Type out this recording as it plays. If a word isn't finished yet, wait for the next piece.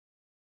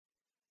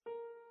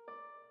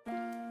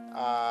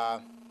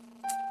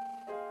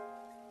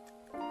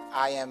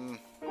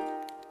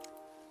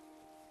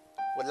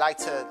would like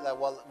to,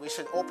 we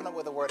should open up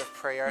with a word of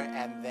prayer,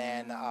 and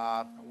then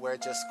we're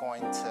just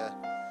going to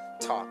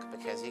talk,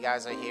 because you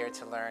guys are here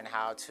to learn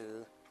how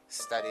to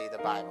study the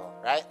Bible,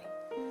 right?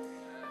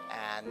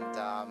 And,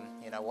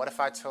 what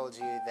if I told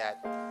you that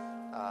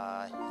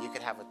you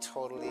could have a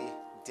totally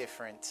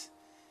different,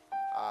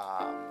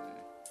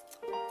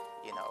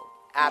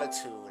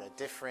 attitude,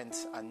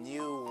 a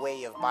new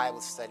way of Bible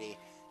study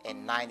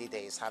in 90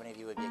 days? How many of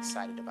you would be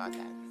excited about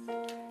that?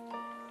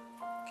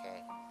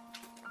 Okay.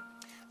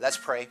 Let's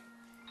pray,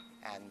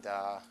 and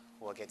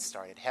we'll get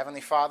started.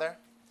 Heavenly Father,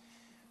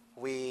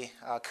 we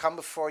come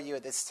before you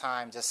at this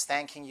time just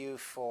thanking you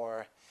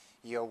for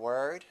your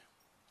word,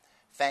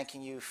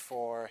 thanking you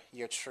for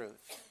your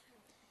truth.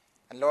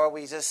 And Lord,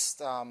 we just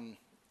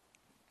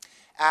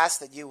ask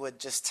that you would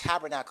just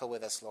tabernacle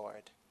with us,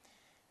 Lord,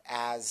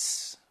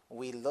 as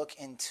we look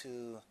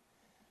into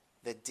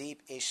the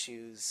deep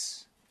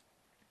issues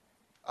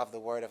of the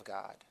Word of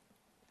God.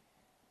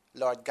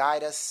 Lord,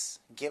 guide us,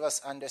 give us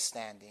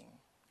understanding,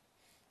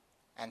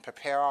 and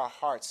prepare our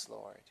hearts,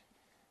 Lord,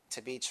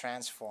 to be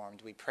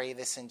transformed. We pray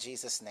this in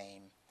Jesus'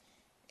 name.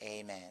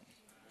 Amen.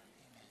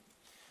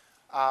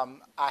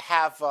 Amen. I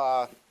have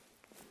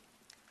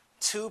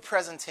two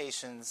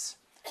presentations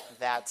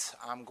that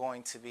I'm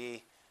going to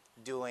be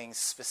doing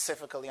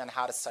specifically on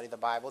how to study the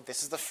Bible.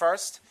 This is the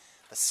first.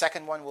 The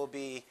second one will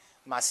be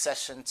my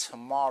session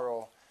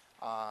tomorrow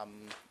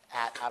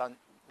at, I don't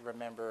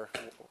remember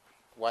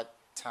what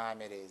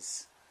time it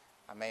is.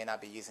 I may not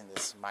be using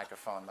this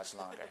microphone much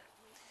longer.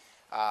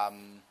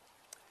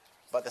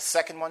 But the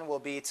second one will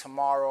be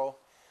tomorrow.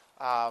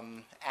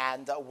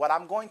 And what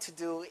I'm going to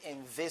do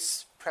in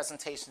this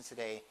presentation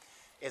today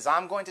is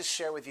I'm going to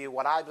share with you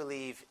what I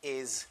believe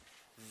is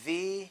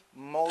the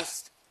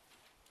most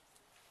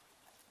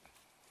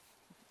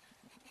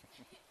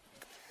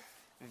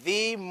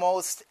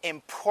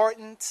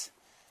important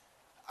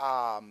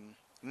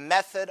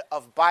method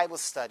of Bible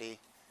study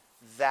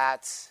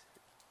that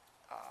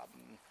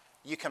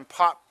you can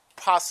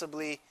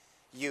possibly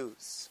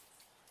use.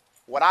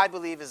 What I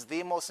believe is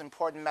the most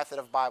important method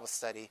of Bible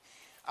study.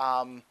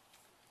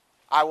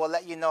 I will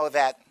let you know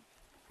that,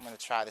 I'm going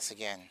to try this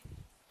again.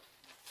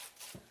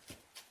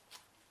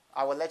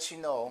 I will let you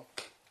know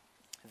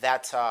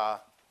that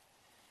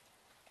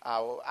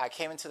I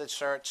came into the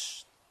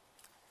church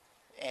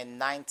in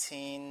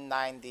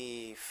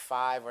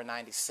 1995 or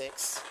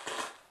 96.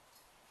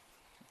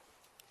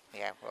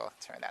 Yeah, we'll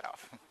turn that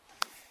off.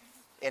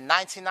 In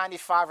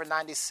 1995 or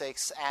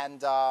 96,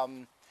 and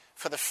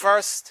for the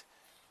first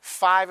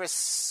five or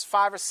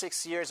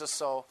 6 years or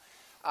so,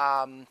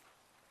 I'd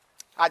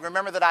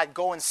remember that I'd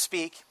go and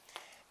speak,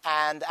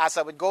 and as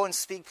I would go and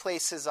speak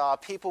places,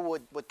 people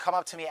would come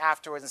up to me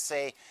afterwards and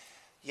say,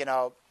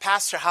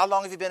 Pastor, how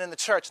long have you been in the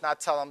church? And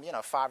I'd tell them,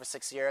 5 or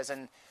 6 years,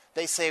 and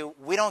they say,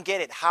 we don't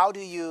get it. How do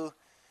you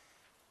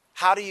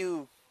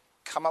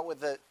come up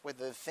with the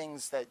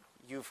things that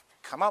you've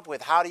come up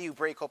with? How do you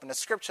break open a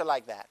scripture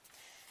like that?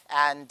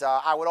 And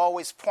I would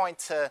always point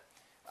to,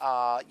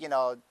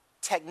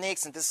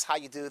 techniques, and this is how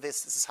you do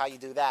this is how you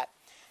do that.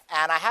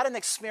 And I had an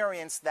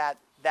experience that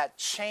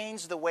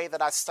changed the way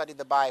that I studied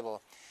the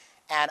Bible.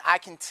 And I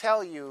can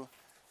tell you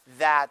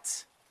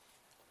that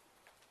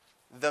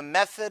the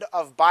method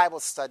of Bible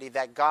study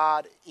that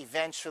God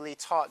eventually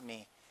taught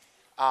me,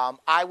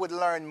 I would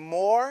learn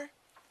more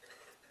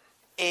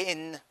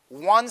in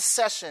one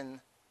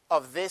session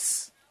of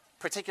this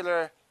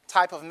particular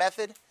type of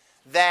method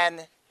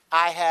than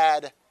I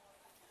had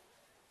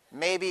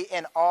maybe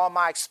in all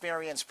my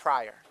experience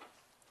prior.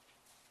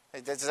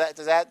 Do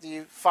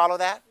you follow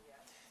that?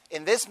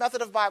 In this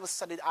method of Bible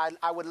study,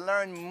 I would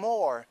learn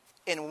more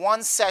in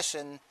one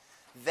session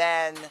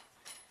than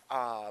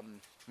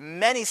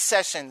many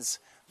sessions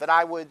that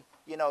I would,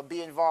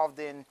 be involved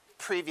in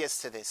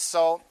previous to this.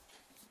 So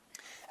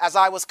as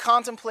I was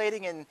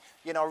contemplating and,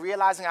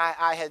 realizing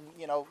I had,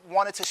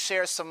 wanted to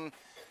share some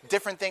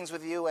different things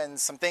with you, and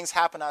some things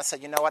happened, I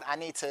said, you know what, I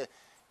need to,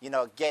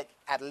 get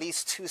at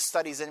least 2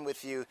 studies in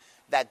with you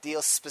that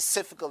deal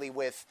specifically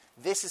with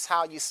this is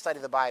how you study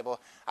the Bible.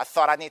 I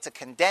thought I need to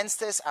condense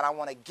this, and I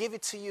want to give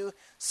it to you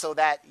so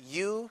that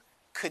you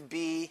could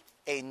be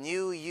a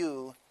new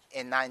you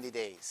in 90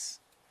 days.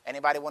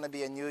 Anybody want to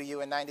be a new you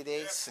in 90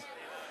 days?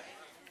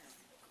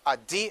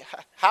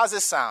 How's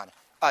this sound?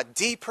 A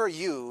deeper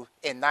you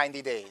in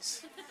 90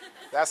 days.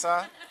 That's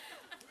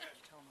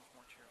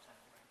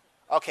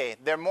okay,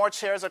 there are more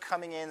chairs are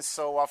coming in,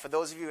 so for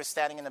those of you who are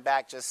standing in the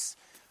back, just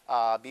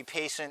be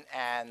patient,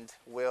 and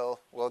we'll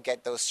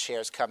get those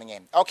chairs coming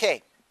in.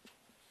 Okay.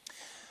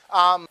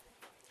 I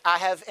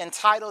have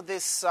entitled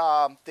this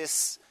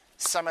this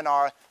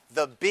seminar,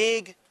 "The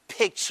Big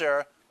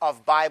Picture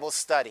of Bible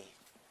Study."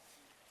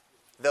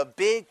 The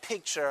big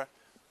picture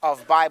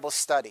of Bible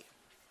study.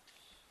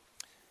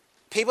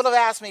 People have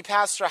asked me,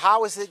 Pastor,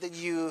 how is it that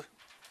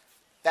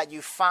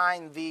you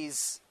find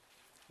these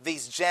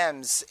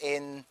gems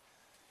in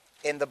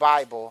the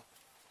Bible,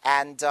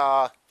 and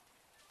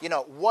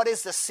what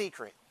is the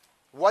secret?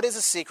 What is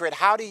the secret?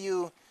 How do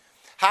you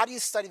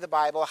study the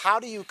Bible? How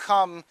do you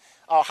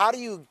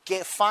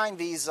find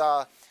these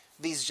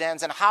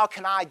gems? And how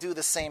can I do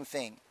the same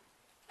thing?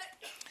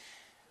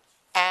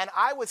 And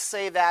I would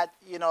say that,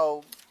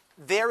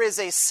 there is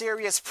a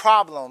serious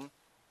problem.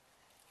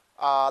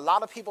 A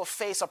lot of people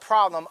face a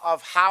problem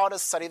of how to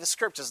study the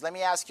scriptures. Let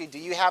me ask you, do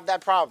you have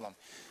that problem?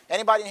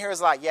 Anybody in here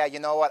is like, yeah, you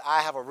know what?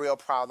 I have a real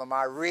problem.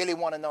 I really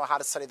want to know how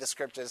to study the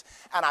scriptures.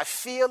 And I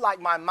feel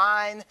like my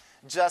mind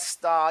just,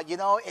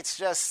 it's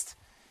just,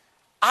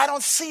 I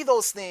don't see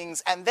those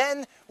things. And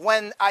then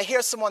when I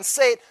hear someone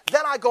say it,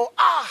 then I go,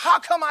 how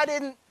come I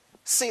didn't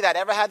see that?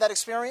 Ever had that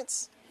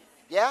experience?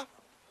 Yeah?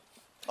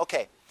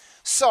 Okay.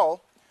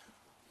 So,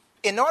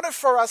 in order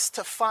for us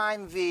to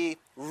find the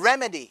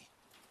remedy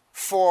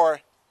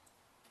for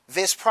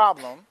this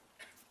problem,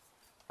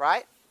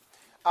 right,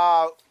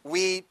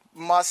 we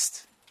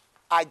must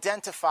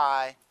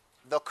identify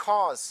the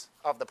cause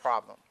of the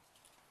problem.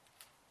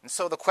 And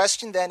so the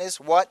question then is,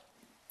 what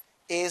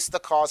is the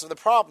cause of the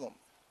problem?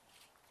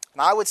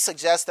 And I would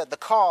suggest that the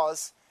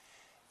cause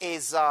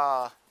is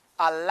a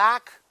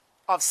lack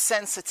of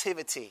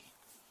sensitivity.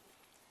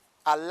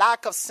 A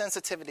lack of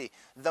sensitivity.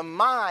 The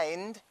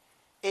mind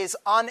is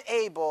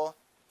unable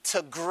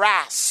to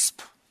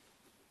grasp,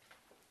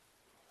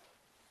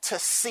 to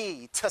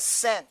see, to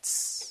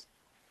sense.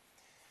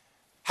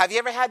 Have you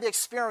ever had the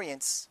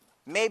experience,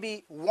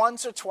 maybe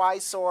once or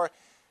twice, or,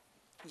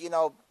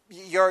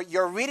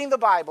 you're reading the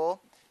Bible,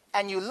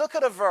 and you look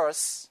at a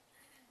verse,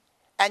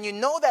 and you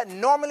know that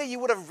normally you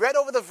would have read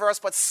over the verse,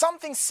 but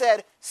something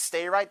said,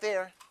 stay right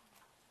there.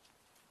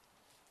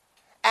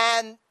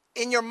 And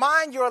in your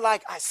mind, you're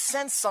like, I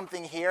sense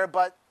something here,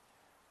 but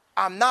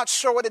I'm not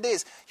sure what it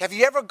is. Have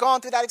you ever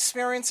gone through that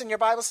experience in your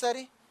Bible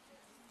study?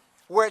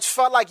 Where it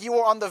felt like you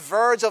were on the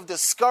verge of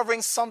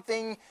discovering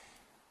something,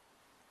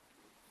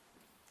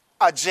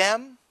 a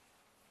gem?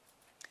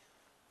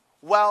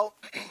 Well,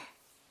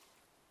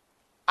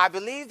 I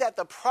believe that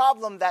the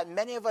problem that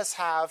many of us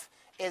have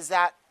is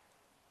that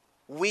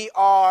we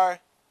are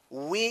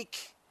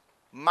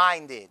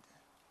weak-minded.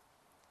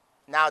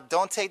 Now,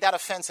 don't take that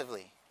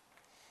offensively.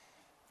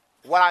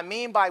 What I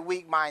mean by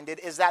weak-minded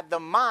is that the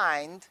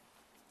mind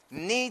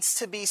needs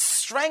to be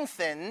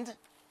strengthened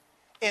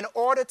in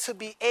order to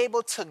be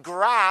able to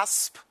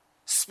grasp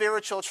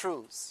spiritual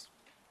truths.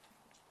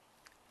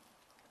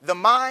 The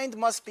mind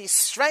must be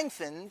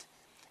strengthened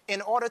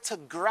in order to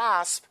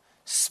grasp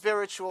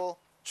spiritual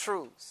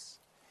truths.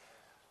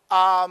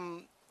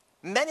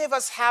 Many of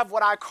us have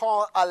what I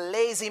call a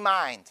lazy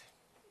mind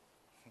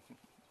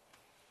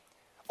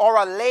or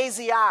a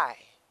lazy eye.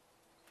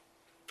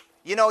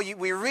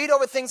 We read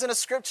over things in the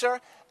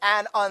scripture,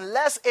 and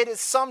unless it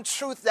is some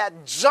truth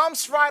that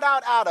jumps right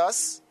out at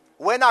us,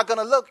 we're not going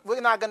to look,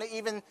 we're not going to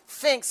even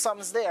think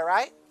something's there,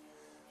 right?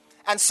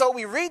 And so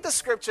we read the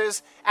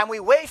scriptures, and we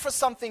wait for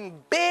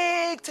something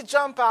big to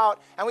jump out,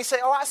 and we say,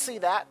 oh, I see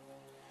that.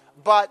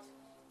 But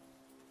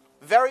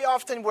very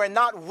often we're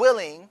not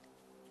willing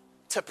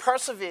to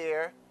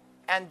persevere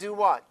and do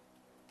what?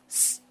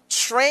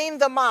 Train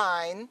the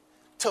mind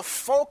to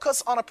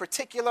focus on a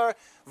particular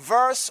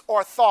verse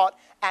or thought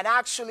and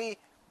actually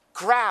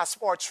grasp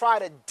or try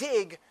to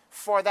dig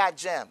for that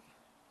gem.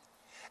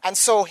 And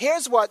so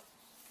here's what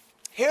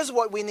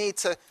we need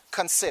to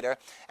consider.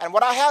 And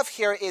what I have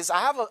here is I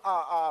have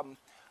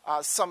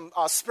some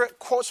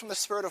quotes from the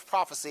Spirit of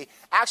Prophecy.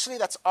 Actually,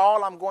 that's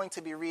all I'm going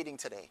to be reading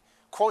today.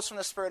 Quotes from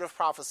the Spirit of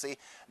Prophecy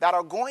that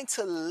are going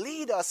to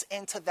lead us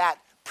into that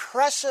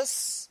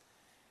precious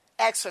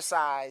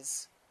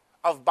exercise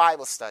of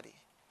Bible study.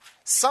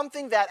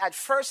 Something that at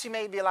first you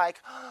may be like,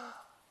 oh,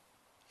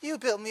 you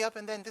built me up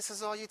and then this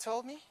is all you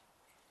told me?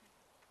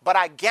 But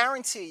I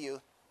guarantee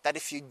you that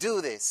if you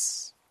do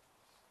this,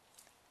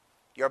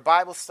 your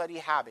Bible study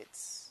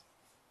habits,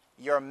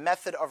 your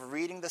method of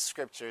reading the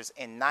scriptures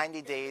in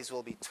 90 days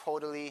will be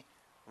totally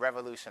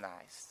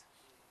revolutionized.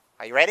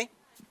 Are you ready?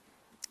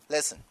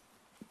 Listen.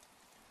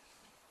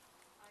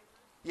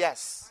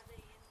 Yes.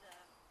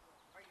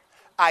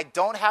 I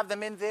don't have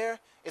them in there.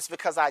 It's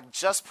because I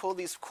just pulled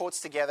these quotes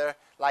together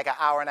like an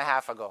hour and a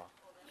half ago.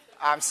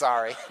 I'm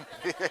sorry.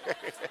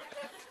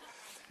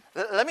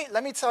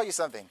 Let me tell you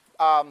something.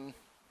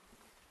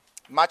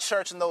 My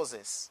church knows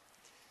this.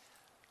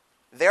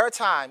 There are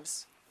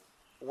times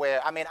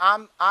where,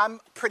 I'm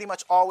pretty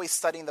much always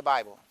studying the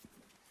Bible.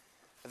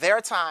 There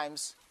are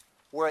times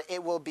where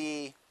it will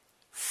be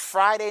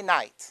Friday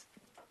night.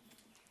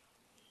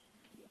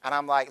 And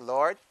I'm like,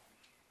 Lord,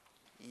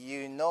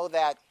 you know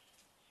that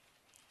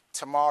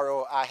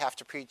tomorrow I have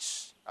to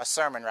preach a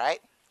sermon, right?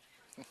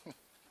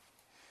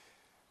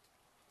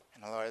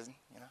 And the Lord,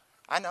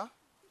 I know.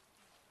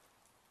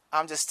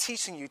 I'm just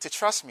teaching you to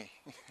trust me.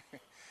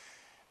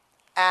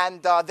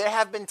 And there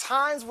have been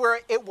times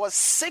where it was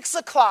 6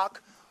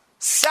 o'clock,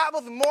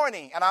 Sabbath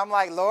morning, and I'm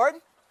like, Lord,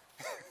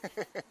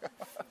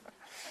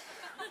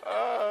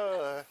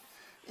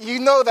 you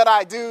know that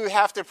I do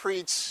have to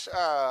preach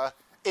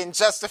in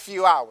just a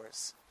few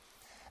hours.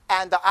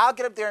 And I'll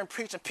get up there and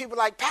preach, and people are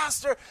like,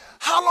 Pastor,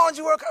 how long did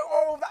you work?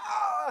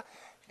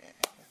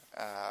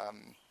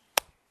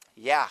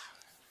 Yeah.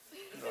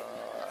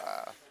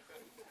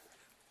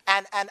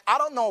 And I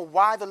don't know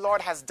why the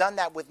Lord has done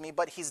that with me,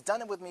 but he's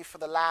done it with me for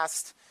the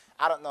last,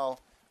 I don't know,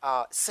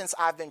 since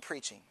I've been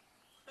preaching.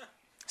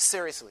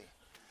 Seriously.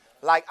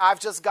 Like, I've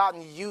just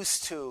gotten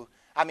used to,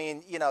 I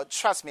mean, you know,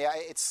 trust me,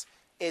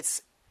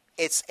 it's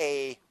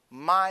a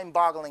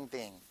mind-boggling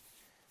thing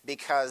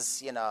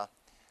because, you know,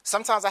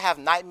 sometimes I have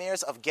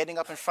nightmares of getting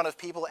up in front of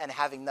people and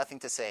having nothing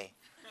to say.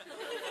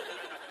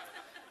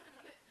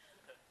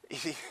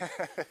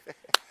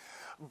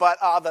 But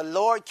the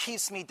Lord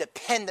keeps me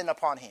dependent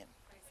upon him.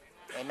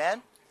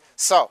 Amen?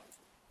 So,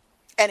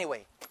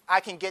 anyway, I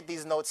can get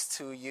these notes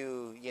to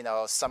you, you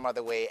know, some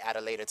other way at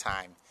a later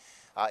time,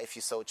 if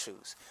you so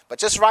choose. But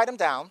just write them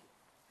down.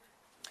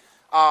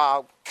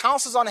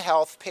 Counsels on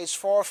Health, page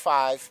 4 or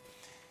 5.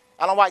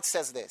 Ellen White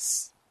says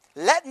this: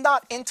 let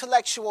not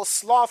intellectual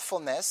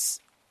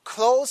slothfulness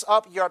close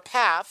up your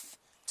path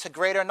to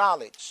greater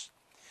knowledge.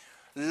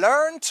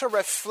 Learn to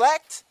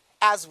reflect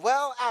as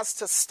well as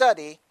to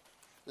study.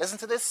 Listen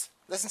to this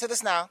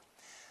now.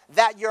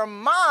 That your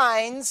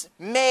minds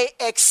may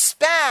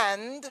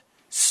expand,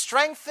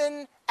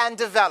 strengthen, and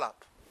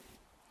develop.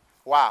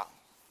 Wow.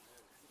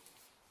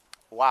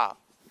 Wow.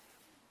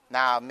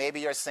 Now,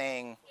 maybe you're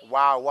saying,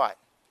 wow, what?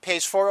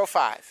 Page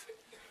 405.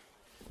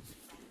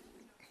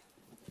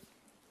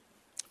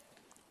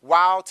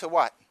 Wow to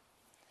what?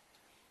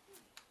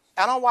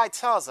 Ellen White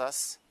tells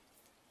us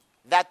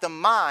that the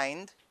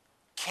mind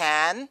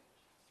can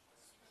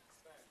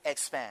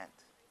expand.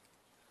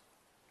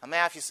 Let me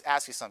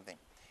ask you something.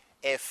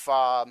 If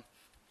I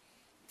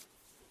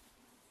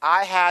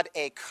had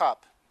a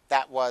cup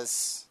that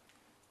was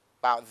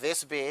about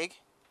this big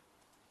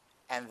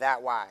and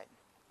that wide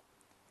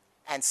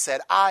and said,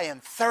 I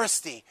am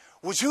thirsty,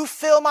 would you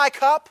fill my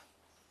cup?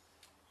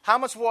 How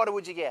much water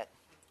would you get?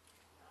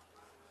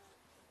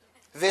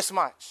 This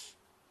much.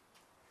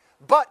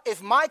 But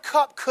if my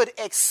cup could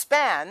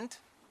expand,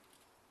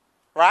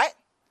 right?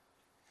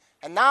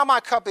 And now my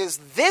cup is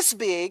this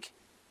big,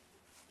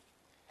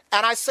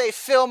 and I say,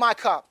 fill my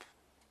cup.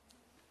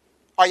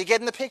 Are you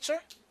getting the picture?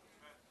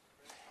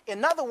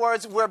 In other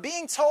words, we're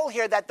being told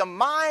here that the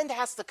mind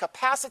has the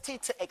capacity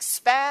to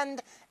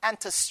expand and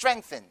to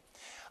strengthen.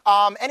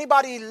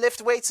 Anybody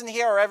lift weights in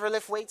here or ever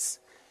lift weights?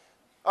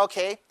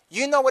 Okay.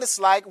 You know what it's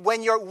like.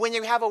 When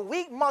you have a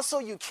weak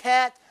muscle, you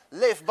can't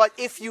lift. But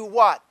if you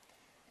what?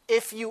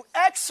 If you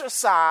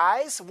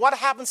exercise, what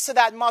happens to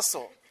that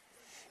muscle?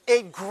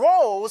 It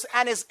grows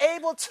and is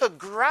able to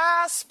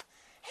grasp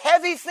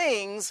heavy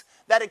things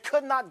that it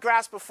could not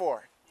grasp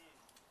before.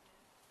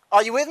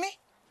 Are you with me?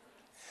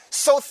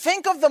 So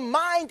think of the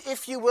mind,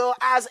 if you will,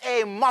 as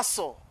a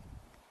muscle.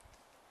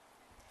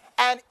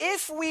 And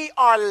if we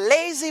are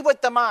lazy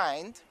with the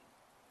mind,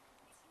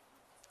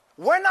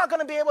 we're not going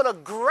to be able to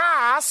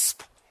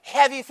grasp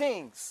heavy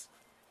things.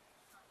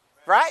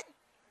 Right?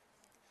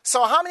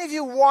 So how many of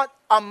you want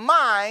a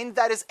mind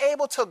that is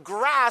able to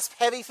grasp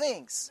heavy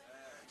things?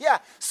 Yeah,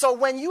 so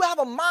when you have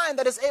a mind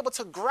that is able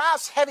to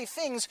grasp heavy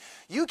things,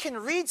 you can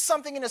read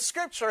something in the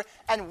scripture,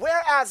 and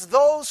whereas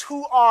those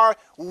who are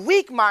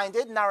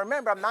weak-minded, now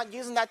remember, I'm not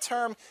using that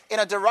term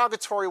in a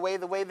derogatory way,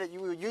 the way that you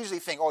would usually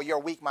think, oh, you're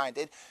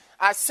weak-minded.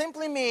 I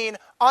simply mean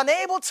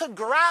unable to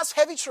grasp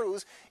heavy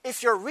truths.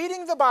 If you're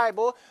reading the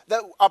Bible,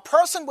 that a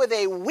person with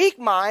a weak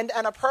mind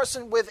and a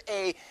person with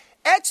a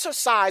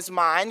exercised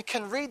mind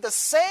can read the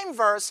same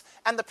verse,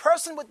 and the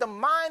person with the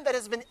mind that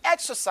has been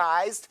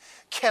exercised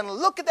can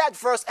look at that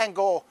verse and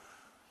go,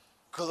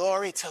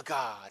 glory to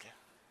God.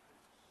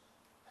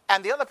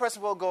 And the other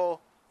person will go,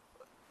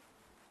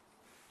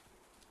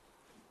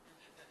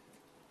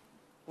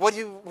 what are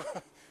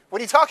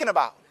you talking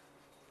about?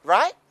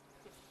 Right?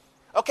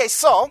 Okay,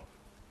 so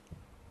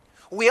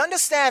we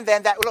understand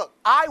then that, look,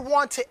 I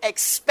want to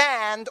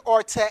expand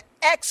or to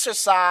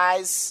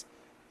exercise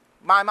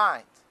my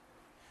mind.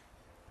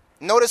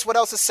 Notice what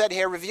else is said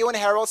here. Review and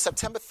Herald,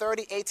 September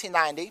 30,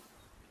 1890.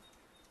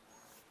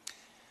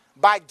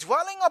 By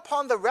dwelling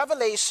upon the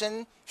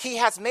revelation he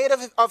has made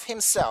of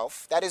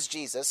himself, that is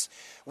Jesus,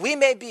 we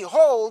may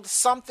behold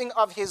something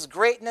of his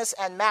greatness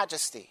and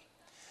majesty.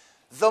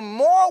 The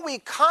more we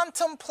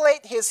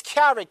contemplate his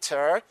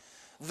character,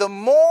 the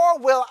more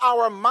will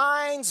our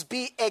minds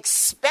be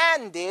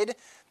expanded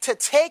to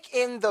take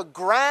in the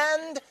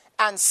grand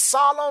and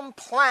solemn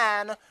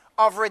plan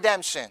of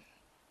redemption.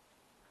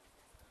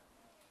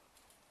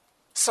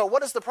 So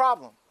what is the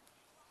problem?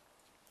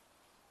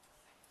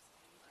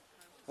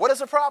 What is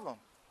the problem?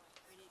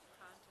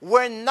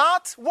 We're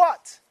not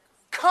what?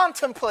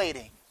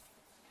 Contemplating.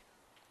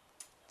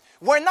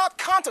 We're not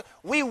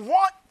we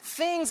want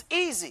things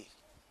easy.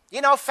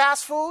 You know,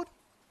 fast food.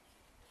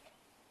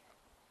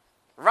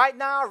 Right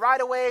now,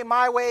 right away,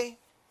 my way.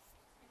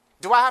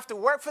 Do I have to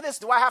work for this?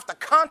 Do I have to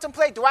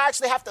contemplate? Do I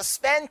actually have to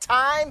spend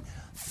time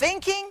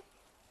thinking?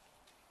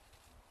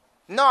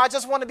 No, I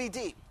just want to be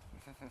deep.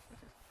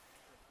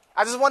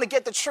 I just want to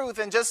get the truth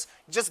and just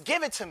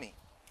give it to me.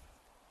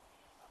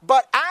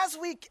 But as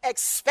we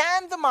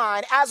expand the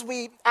mind, as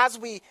we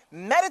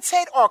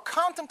meditate or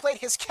contemplate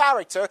his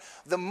character,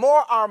 the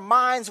more our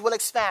minds will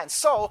expand.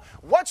 So,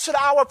 what should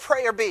our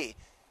prayer be?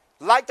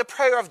 Like the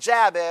prayer of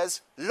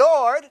Jabez,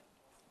 Lord,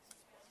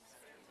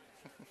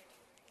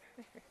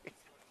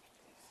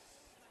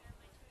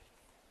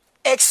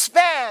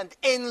 expand,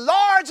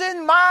 enlarge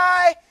in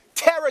my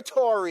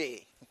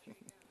territory.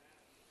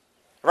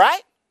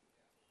 Right?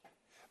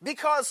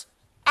 Because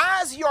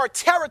as your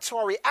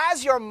territory,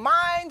 as your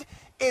mind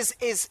is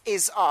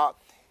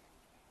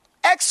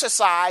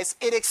exercised,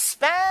 it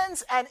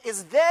expands and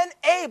is then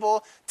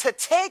able to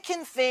take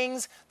in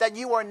things that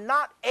you are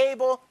not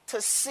able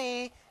to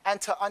see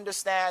and to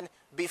understand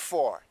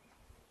before.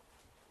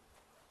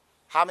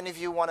 How many of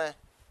you want to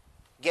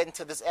get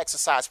into this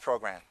exercise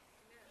program?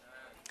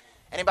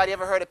 Anybody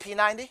ever heard of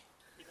P90?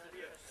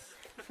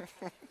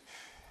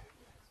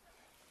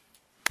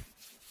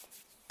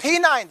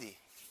 P90.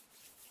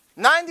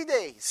 90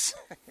 days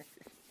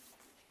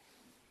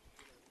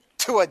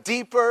to a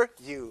deeper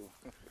you.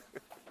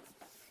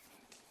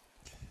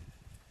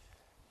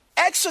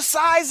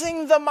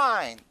 Exercising the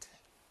mind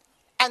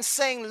and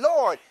saying,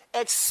 Lord,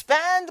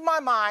 expand my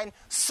mind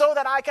so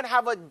that I can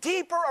have a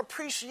deeper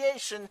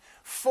appreciation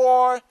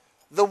for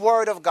the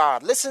Word of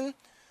God. Listen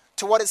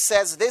to what it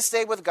says, This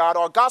Day with God,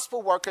 or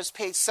Gospel Workers,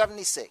 page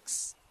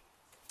 76.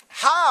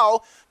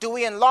 How do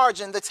we enlarge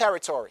in the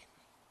territory?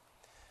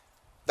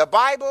 The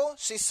Bible,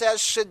 she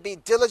says, should be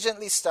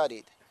diligently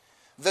studied.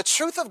 The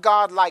truth of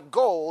God, like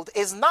gold,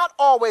 is not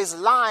always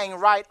lying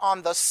right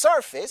on the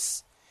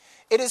surface.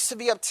 It is to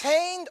be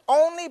obtained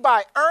only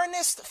by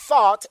earnest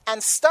thought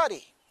and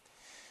study.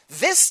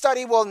 This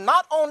study will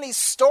not only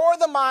store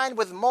the mind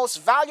with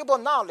most valuable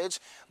knowledge,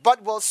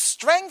 but will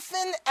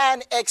strengthen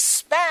and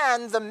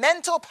expand the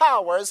mental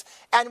powers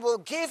and will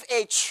give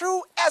a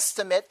true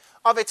estimate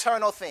of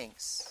eternal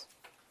things.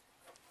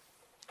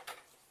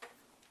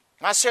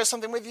 Can I share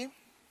something with you?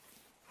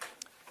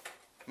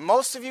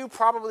 Most of you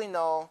probably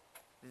know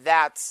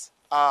that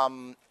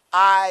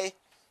I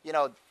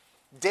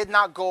did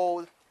not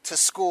go to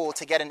school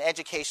to get an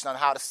education on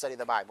how to study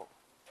the Bible.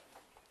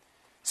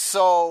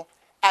 So,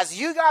 as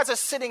you guys are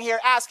sitting here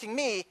asking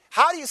me,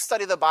 how do you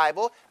study the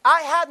Bible?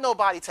 I had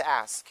nobody to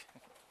ask.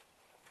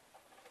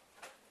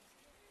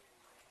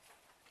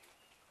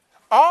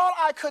 All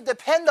I could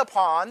depend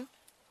upon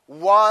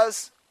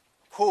was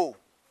who?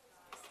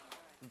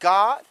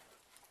 God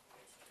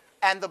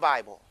and the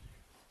Bible.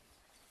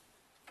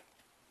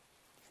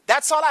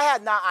 That's all I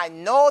had. Now, I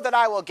know that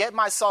I will get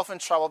myself in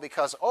trouble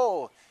because,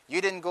 you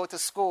didn't go to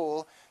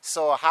school,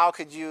 so how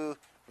could you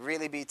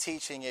really be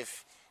teaching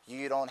if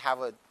you don't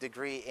have a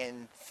degree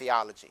in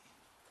theology?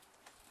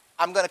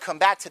 I'm going to come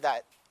back to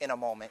that in a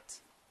moment.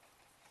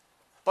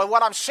 But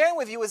what I'm sharing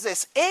with you is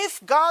this.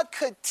 If God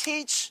could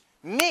teach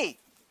me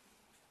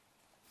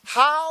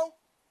how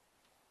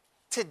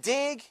to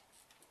dig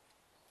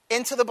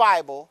into the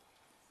Bible,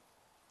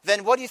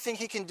 then what do you think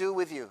he can do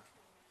with you?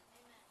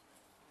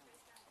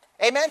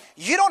 Amen.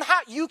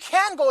 You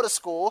can go to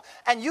school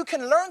and you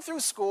can learn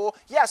through school.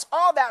 Yes,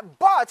 all that.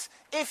 But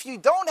if you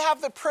don't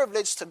have the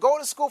privilege to go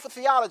to school for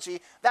theology,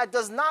 that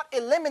does not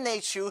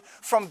eliminate you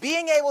from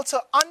being able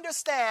to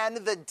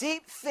understand the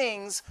deep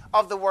things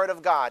of the Word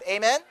of God.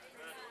 Amen.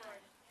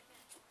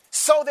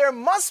 So there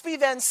must be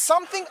then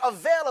something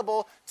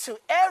available to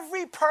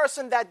every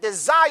person that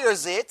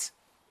desires it.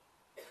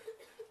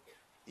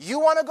 You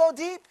want to go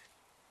deep?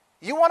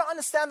 You want to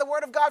understand the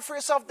Word of God for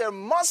yourself? There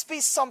must be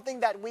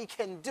something that we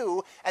can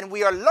do, and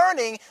we are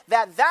learning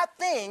that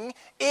thing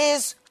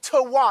is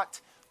to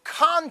what?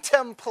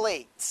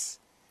 Contemplate.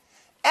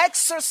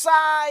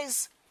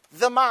 Exercise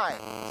the mind.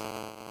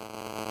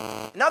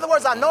 In other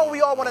words, I know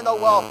we all want to know,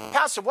 well,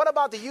 Pastor, what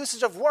about the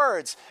usage of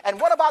words? And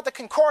what about the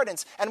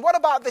concordance? And what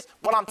about this?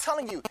 Well, I'm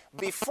telling you,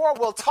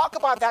 we'll talk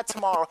about that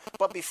tomorrow,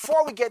 but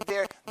before we get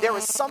there, there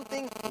is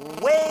something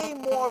way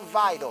more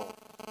vital.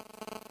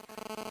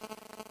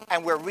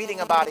 And we're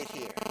reading about it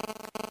here.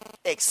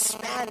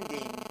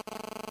 Expanding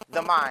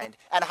the mind.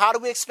 And how do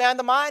we expand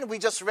the mind? We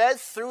just read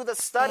through the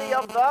study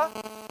of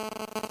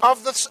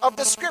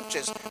the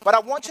scriptures. But I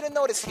want you to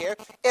notice here,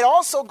 it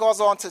also goes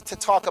on to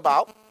talk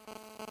about,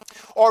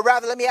 or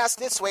rather, let me ask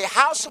this way,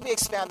 how should we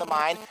expand the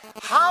mind?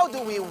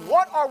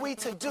 What are we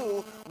to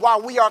do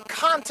while we are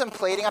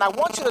contemplating? And I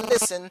want you to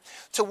listen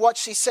to what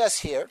she says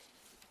here.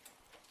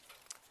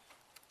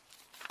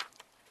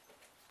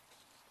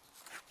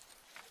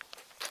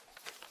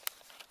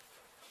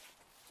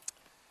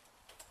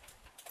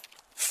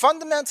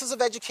 Fundamentals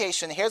of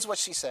education, here's what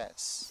she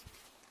says.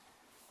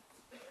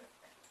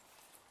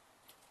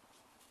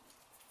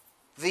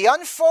 The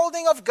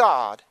unfolding of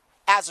God,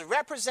 as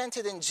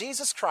represented in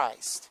Jesus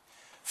Christ,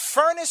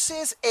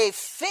 furnishes a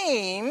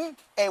theme,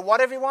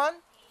 what everyone?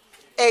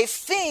 A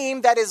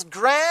theme that is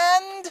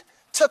grand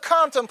to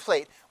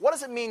contemplate. What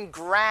does it mean,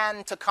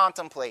 grand to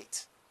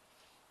contemplate?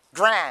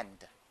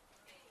 Grand.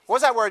 What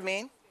does that word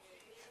mean?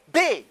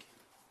 Big.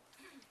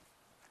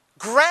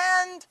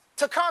 Grand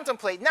to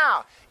contemplate.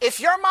 Now,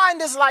 if your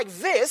mind is like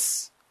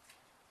this,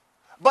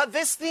 but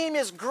this theme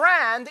is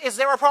grand, is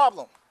there a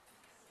problem?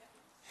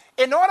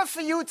 In order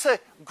for you to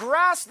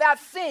grasp that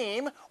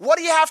theme, what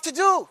do you have to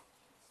do?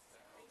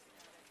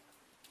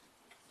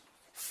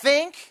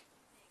 Think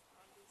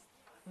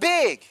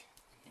big.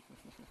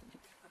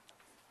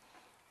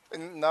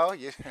 No,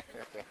 you.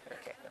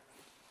 Okay.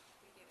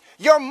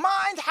 Your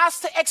mind has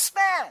to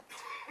expand.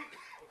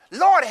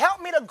 Lord, help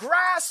me to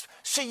grasp.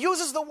 She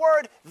uses the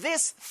word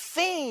this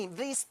theme,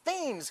 these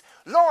themes.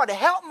 Lord,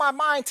 help my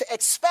mind to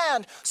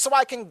expand so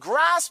I can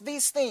grasp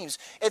these themes.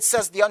 It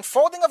says the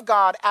unfolding of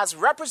God as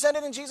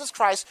represented in Jesus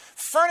Christ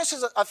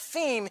furnishes a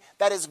theme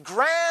that is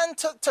grand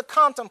to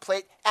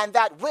contemplate and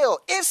that will,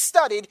 if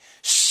studied,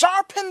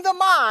 sharpen the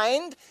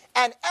mind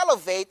and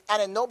elevate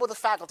and ennoble the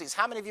faculties.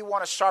 How many of you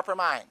want a sharper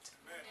mind?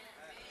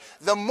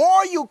 The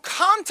more you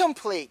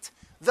contemplate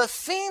the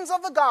themes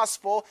of the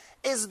gospel,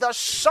 is the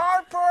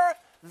sharper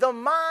the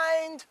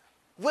mind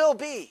will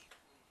be.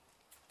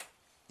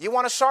 You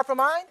want a sharper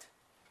mind?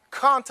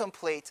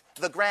 Contemplate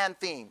the grand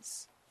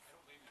themes. I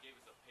don't believe you gave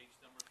us a page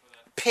number for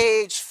that.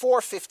 Page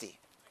 450.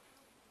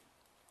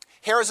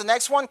 Here is the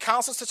next one,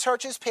 Counsels to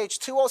Churches, page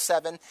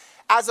 207.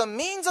 As a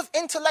means of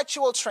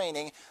intellectual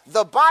training,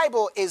 the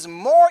Bible is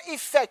more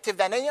effective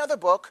than any other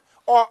book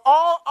or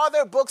all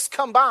other books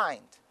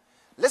combined.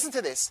 Listen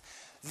to this.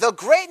 The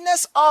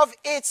greatness of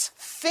its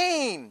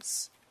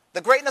themes. The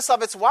greatness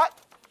of its what?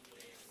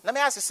 Let me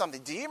ask you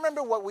something. Do you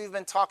remember what we've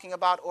been talking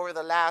about over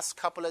the last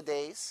couple of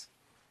days?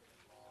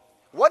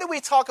 What did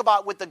we talk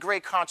about with the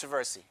great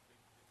controversy?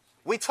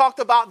 We talked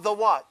about the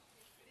what?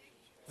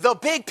 The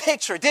big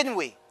picture, didn't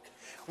we?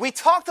 We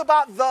talked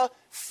about the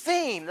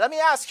theme. Let me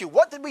ask you,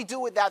 what did we do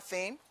with that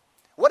theme?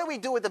 What did we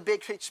do with the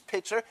big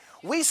picture?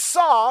 We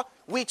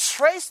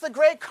traced the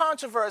great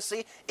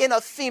controversy in a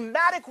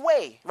thematic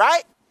way,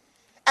 right?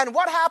 And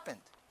what happened?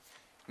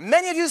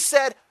 Many of you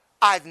said,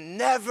 I've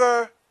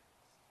never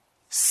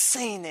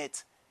seen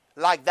it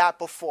like that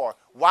before.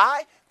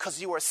 Why?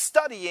 Because you were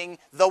studying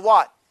the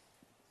what?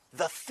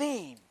 The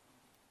theme.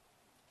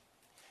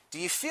 Do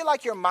you feel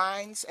like your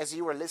minds, as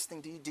you were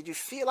listening, did you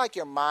feel like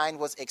your mind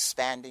was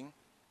expanding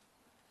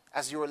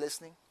as you were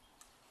listening?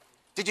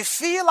 Did you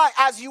feel like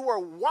as you were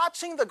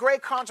watching the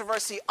great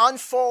controversy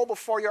unfold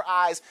before your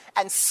eyes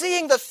and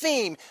seeing the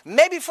theme,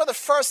 maybe for the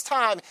first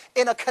time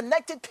in a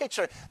connected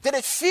picture, did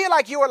it feel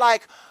like you were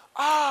like,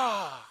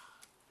 I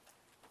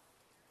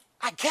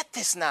get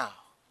this now.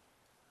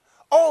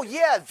 Oh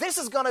yeah, this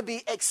is going to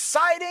be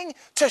exciting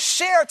to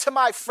share to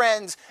my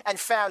friends and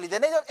family.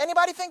 Did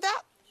anybody think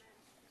that?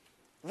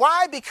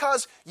 Why?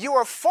 Because you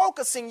are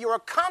focusing, you are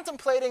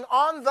contemplating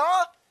on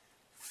the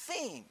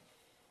theme.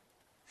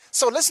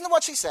 So listen to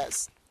what she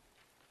says.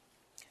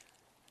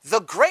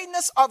 The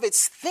greatness of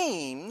its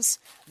themes,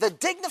 the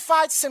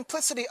dignified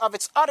simplicity of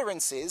its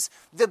utterances,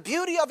 the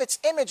beauty of its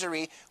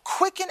imagery,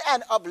 quicken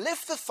and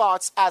uplift the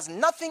thoughts as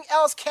nothing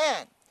else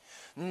can.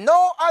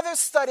 No other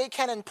study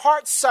can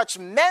impart such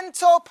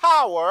mental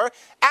power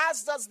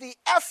as does the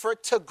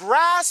effort to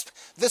grasp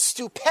the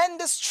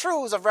stupendous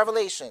truths of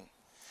Revelation.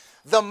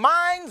 The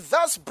mind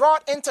thus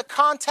brought into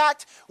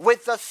contact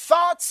with the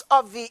thoughts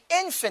of the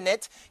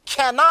infinite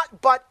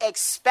cannot but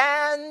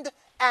expand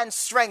and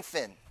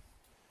strengthen.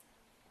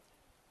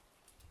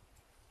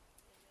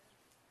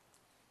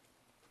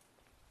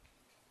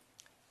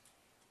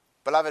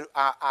 Beloved,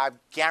 I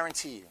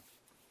guarantee you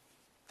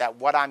that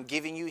what I'm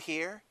giving you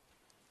here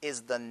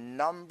is the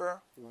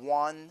number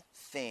one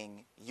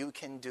thing you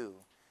can do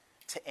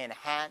to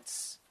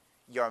enhance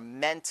your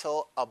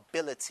mental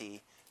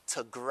ability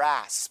to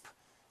grasp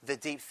the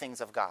deep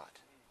things of God.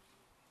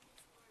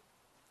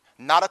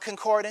 Not a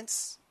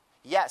concordance.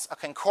 Yes, a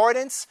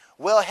concordance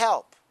will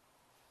help,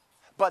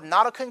 but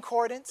not a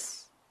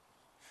concordance.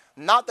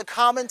 Not the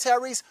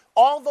commentaries.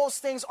 All those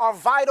things are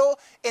vital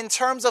in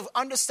terms of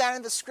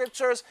understanding the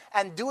scriptures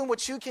and doing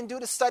what you can do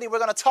to study. We're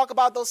going to talk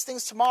about those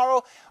things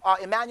tomorrow.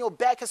 Emmanuel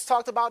Beck has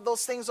talked about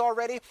those things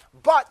already.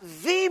 But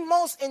the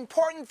most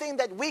important thing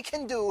that we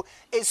can do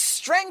is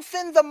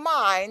strengthen the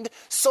mind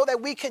so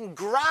that we can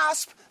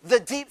grasp the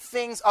deep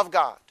things of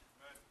God.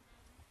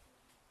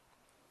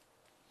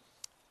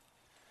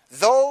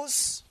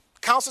 Those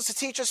Counsels to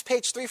Teachers,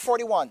 page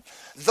 341.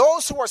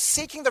 Those who are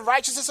seeking the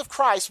righteousness of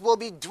Christ will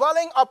be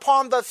dwelling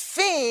upon the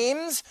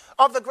themes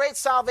of the great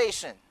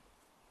salvation.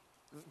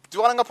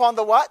 Dwelling upon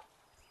the what?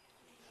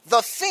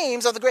 The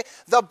themes of the great.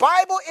 The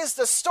Bible is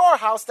the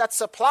storehouse that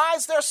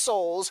supplies their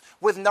souls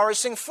with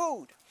nourishing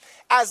food.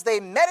 As they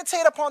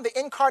meditate upon the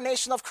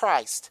incarnation of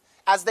Christ.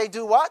 As they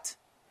do what?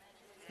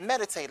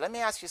 Meditate. Let me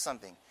ask you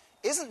something.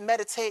 Isn't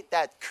meditate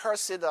that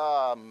cursed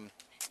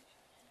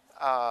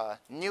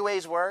New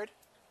Age word?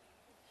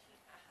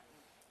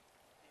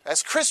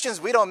 As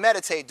Christians, we don't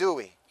meditate, do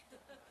we?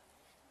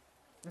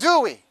 Do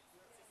we?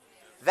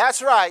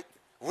 That's right.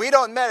 We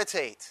don't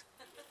meditate.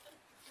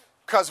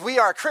 Because we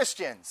are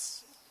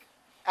Christians.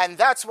 And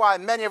that's why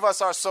many of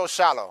us are so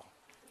shallow.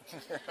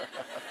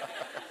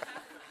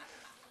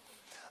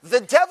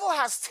 The devil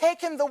has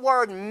taken the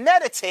word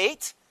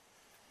meditate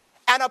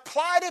and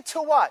applied it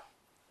to what?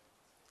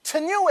 To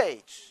New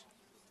Age.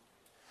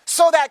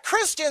 So that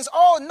Christians,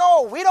 oh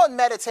no, we don't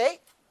meditate.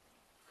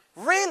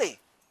 Really?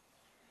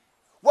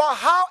 Well,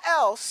 how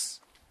else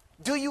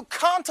do you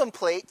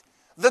contemplate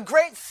the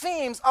great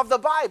themes of the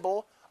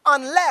Bible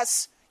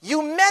unless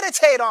you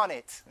meditate on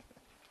it?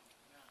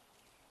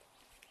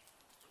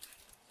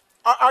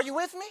 Are you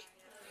with me?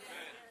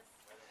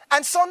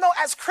 And so, no,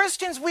 as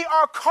Christians, we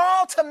are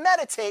called to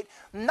meditate,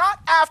 not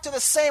after the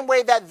same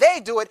way that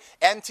they do it,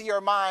 empty your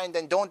mind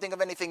and don't think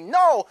of anything.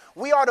 No,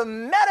 we are to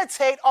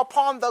meditate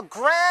upon the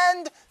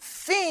grand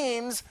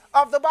themes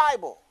of the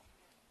Bible.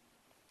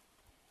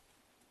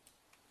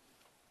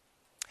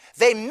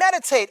 They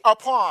meditate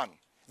upon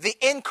the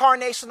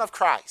incarnation of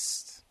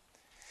Christ.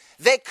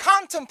 They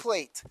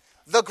contemplate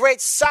the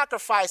great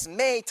sacrifice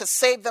made to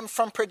save them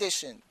from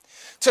perdition,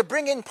 to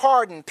bring in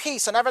pardon,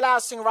 peace, and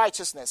everlasting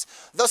righteousness.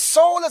 The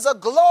soul is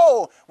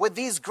aglow with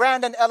these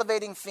grand and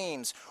elevating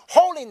themes.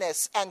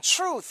 Holiness and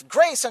truth,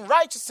 grace and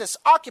righteousness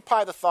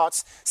occupy the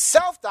thoughts.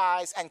 Self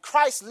dies and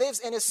Christ lives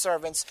in his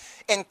servants.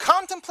 In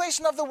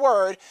contemplation of the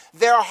word,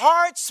 their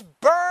hearts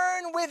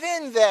burn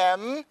within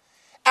them,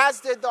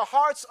 as did the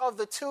hearts of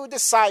the two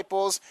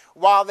disciples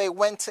while they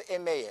went to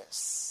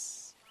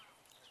Emmaus.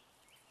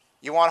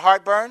 You want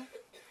heartburn?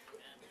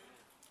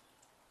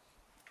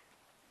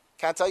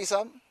 Can I tell you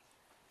something?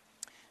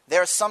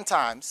 There are some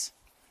times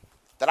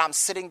that I'm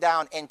sitting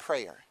down in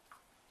prayer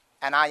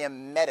and I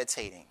am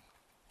meditating.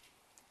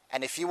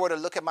 And if you were to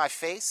look at my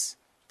face,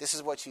 this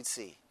is what you'd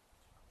see.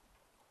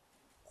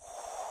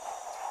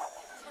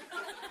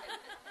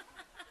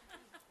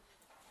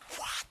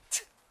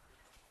 What?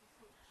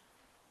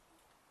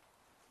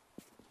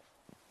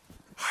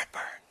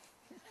 Heartburn.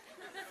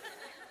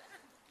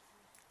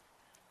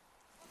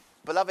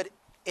 Beloved,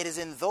 it is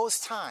in those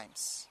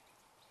times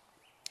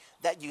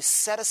that you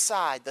set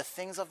aside the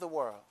things of the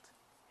world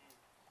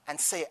and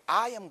say,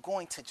 I am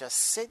going to just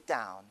sit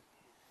down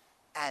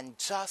and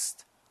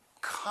just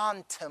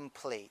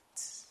contemplate,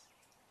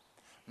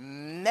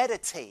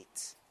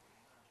 meditate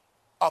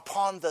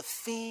upon the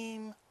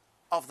theme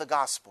of the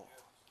gospel.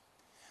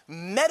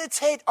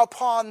 Meditate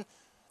upon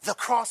the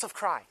cross of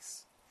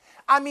Christ.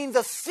 I mean,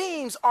 the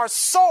themes are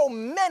so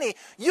many.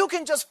 You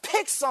can just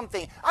pick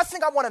something. I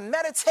think I want to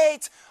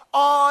meditate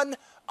on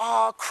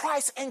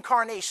Christ's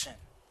incarnation.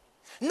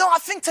 No, I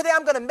think today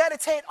I'm going to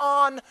meditate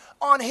on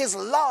his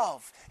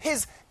love,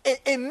 his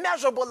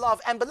immeasurable love.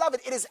 And beloved,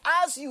 it is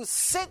as you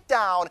sit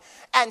down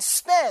and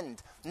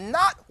spend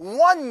not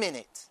 1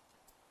 minute.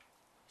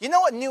 You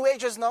know what New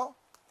Agers know?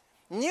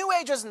 New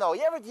Agers know.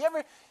 You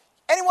ever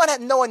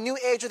anyone know a New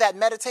Ager that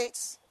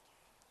meditates?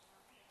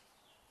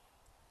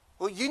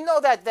 Well, you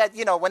know that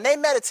when they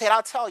meditate,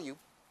 I'll tell you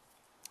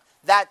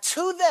that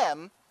to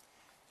them,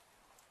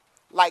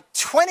 like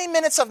 20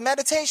 minutes of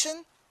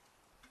meditation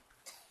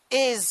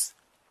is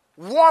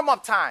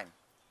warm-up time.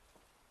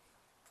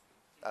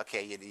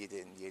 Okay, you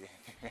didn't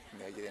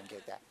no, you didn't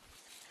get that.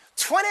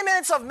 20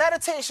 minutes of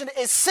meditation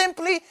is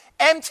simply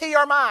empty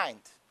your mind.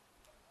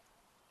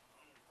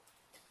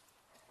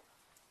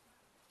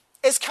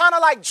 It's kind of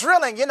like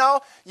drilling,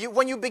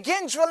 when you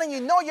begin drilling,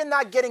 you're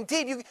not getting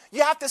deep.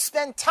 You have to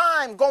spend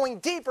time going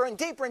deeper and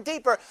deeper and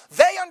deeper.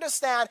 They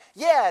understand,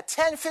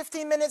 10,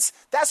 15 minutes,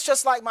 that's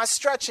just like my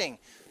stretching.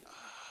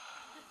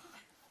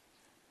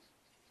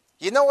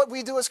 You know what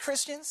we do as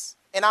Christians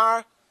in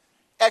our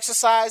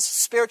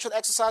spiritual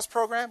exercise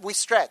program? We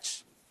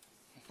stretch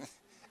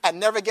and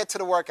never get to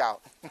the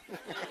workout.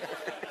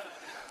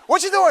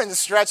 What you doing?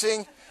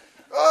 Stretching.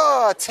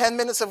 10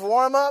 minutes of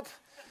warm-up.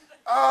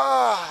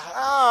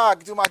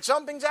 Do my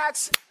jumping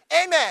jacks.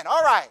 Amen.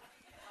 All right.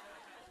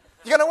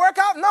 You going to work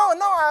out? No,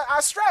 I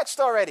stretched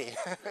already.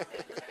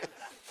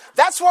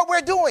 That's what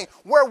we're doing.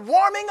 We're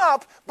warming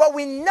up, but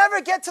we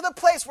never get to the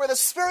place where the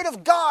Spirit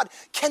of God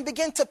can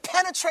begin to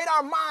penetrate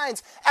our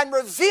minds and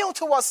reveal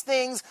to us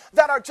things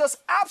that are just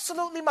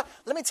absolutely...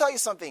 Let me tell you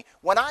something.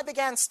 When I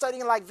began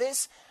studying like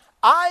this,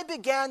 I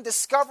began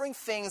discovering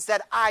things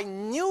that I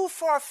knew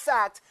for a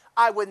fact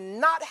I would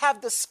not have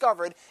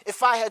discovered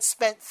if I had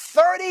spent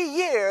 30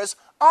 years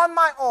on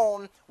my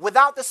own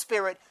without the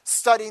Spirit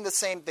studying the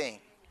same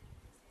thing.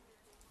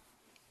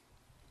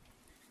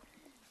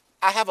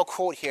 I have a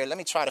quote here. Let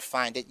me try to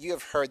find it. You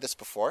have heard this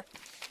before.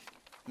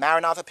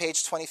 Maranatha,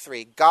 page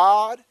 23.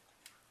 God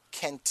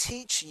can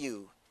teach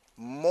you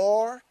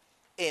more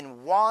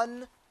in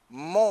one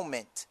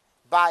moment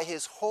by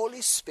his Holy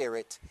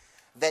Spirit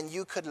than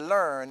you could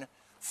learn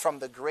from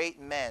the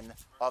great men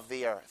of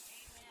the earth.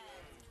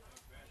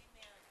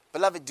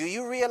 Beloved, do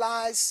you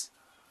realize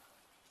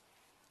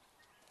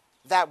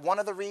that one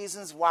of the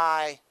reasons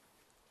why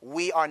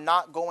we are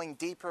not going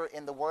deeper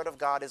in the Word of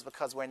God is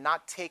because we're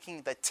not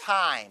taking the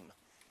time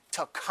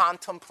to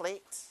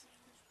contemplate?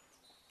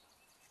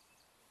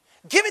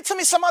 Give it to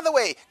me some other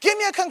way. Give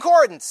me a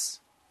concordance.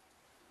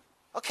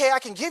 Okay, I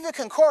can give you a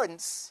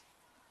concordance,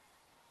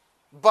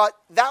 but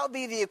that would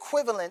be the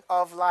equivalent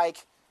of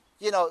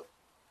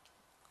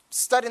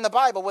studying the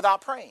Bible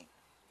without praying.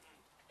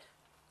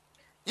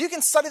 You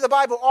can study the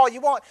Bible all you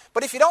want,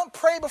 but if you don't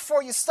pray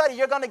before you study,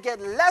 you're going to get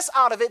less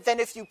out of it than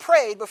if you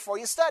prayed before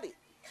you studied.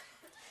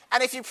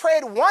 And if you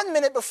prayed 1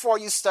 minute before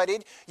you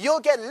studied, you'll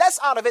get less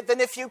out of it than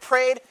if you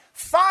prayed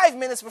 5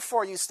 minutes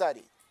before you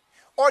studied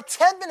or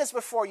 10 minutes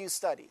before you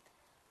studied.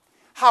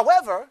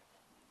 However,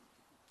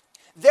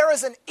 there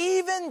is an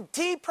even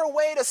deeper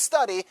way to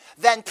study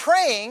than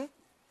praying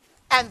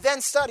and then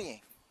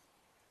studying.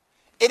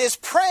 It is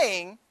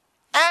praying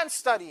and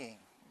studying.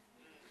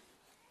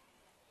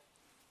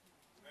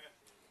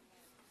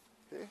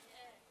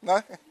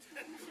 No?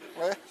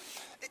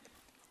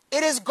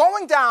 It is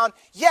going down.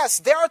 Yes,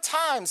 there are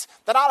times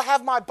that I'll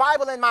have my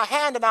Bible in my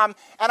hand and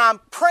I'm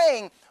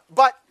praying,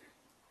 but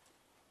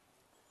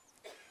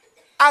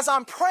as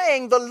I'm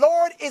praying, the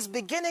Lord is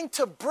beginning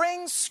to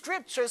bring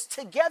scriptures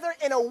together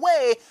in a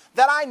way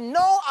that I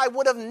know I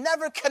would have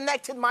never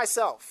connected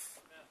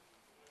myself.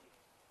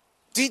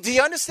 Do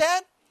you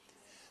understand?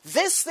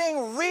 This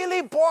thing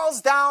really boils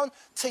down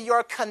to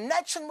your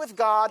connection with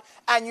God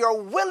and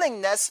your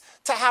willingness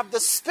to have the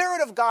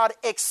Spirit of God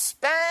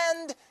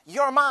expand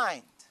your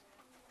mind.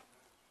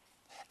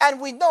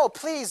 And we know,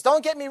 please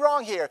don't get me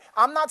wrong here.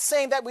 I'm not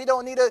saying that we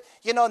don't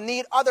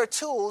need other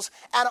tools.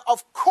 And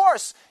of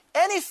course,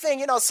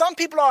 anything, some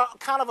people are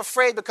kind of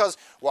afraid because,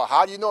 well,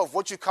 how do you know if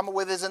what you come up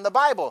with is in the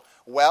Bible?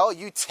 Well,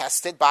 you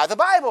test it by the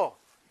Bible,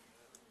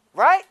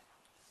 right?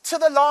 To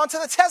the law and to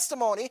the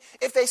testimony.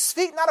 If they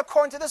speak not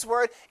according to this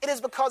word, it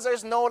is because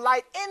there's no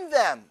light in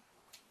them.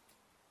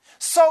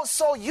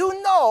 So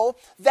you know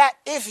that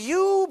if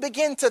you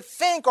begin to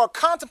think or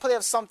contemplate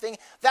of something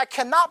that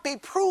cannot be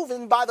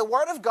proven by the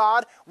word of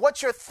God,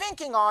 what you're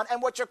thinking on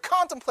and what you're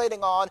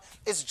contemplating on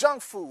is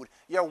junk food.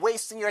 You're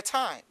wasting your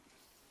time.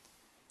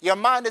 Your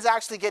mind is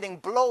actually getting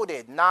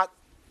bloated, not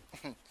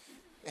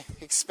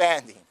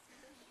expanding.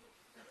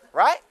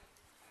 Right?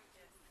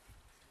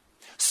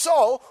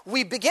 So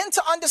we begin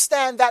to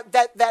understand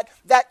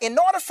that in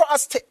order for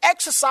us to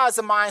exercise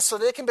the mind so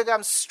that it can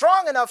become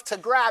strong enough to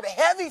grab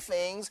heavy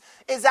things,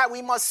 is that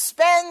we must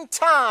spend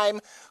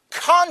time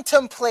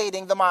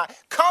contemplating the mind,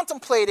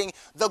 contemplating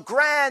the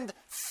grand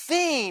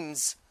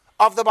themes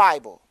of the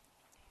Bible.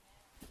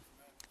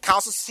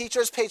 Council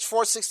Teachers, page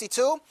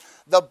 462.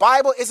 The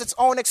Bible is its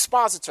own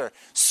expositor.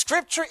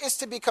 Scripture is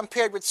to be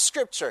compared with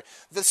Scripture.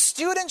 The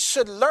student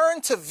should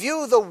learn to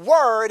view the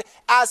Word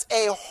as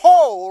a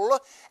whole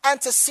and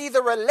to see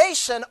the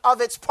relation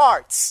of its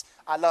parts.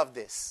 I love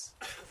this.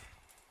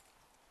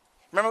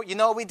 Remember,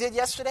 what we did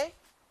yesterday?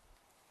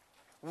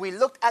 We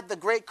looked at the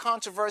great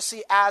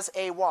controversy as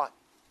a what?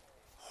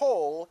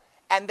 Whole,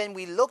 and then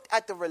we looked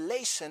at the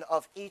relation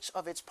of each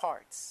of its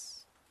parts.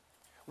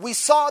 We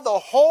saw the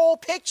whole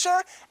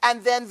picture,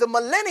 and then the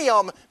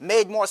millennium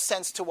made more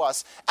sense to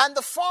us. And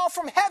the fall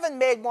from heaven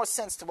made more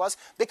sense to us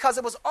because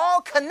it was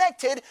all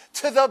connected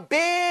to the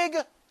big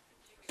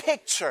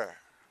picture.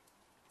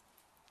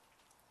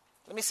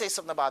 Let me say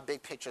something about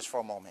big pictures for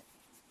a moment.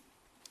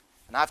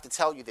 And I have to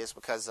tell you this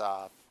because,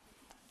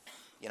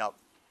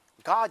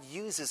 God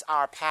uses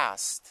our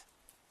past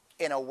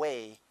in a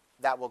way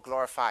that will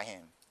glorify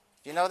Him.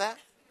 Do you know that?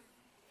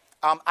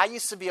 I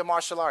used to be a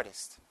martial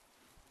artist.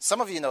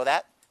 Some of you know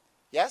that.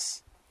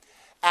 Yes?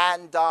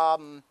 And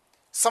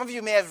some of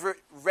you may have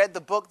read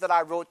the book that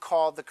I wrote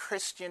called The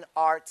Christian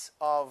Art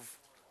of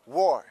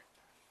War.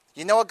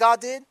 You know what God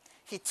did?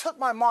 He took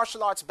my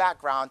martial arts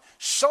background,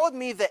 showed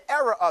me the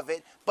error of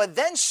it, but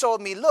then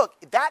showed me, look,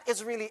 that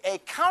is really a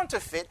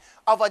counterfeit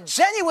of a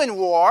genuine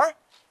war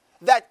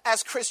that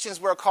as Christians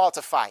we're called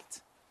to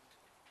fight.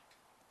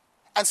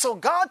 And so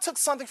God took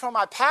something from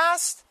my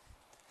past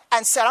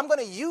and said, I'm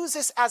going to use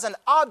this as an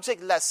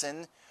object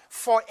lesson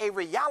for a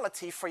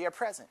reality for your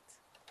present.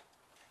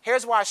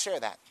 Here's why I share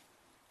that.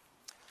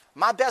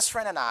 My best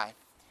friend and I,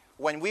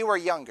 when we were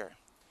younger,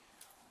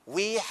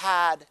 we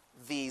had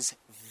these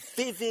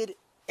vivid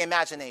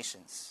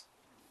imaginations.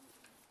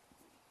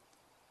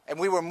 And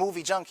we were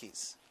movie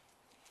junkies.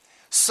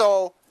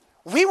 So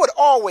we would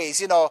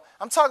always,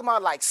 I'm talking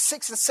about like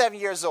 6 and 7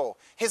 years old.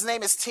 His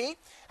name is T,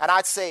 and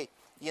I'd say,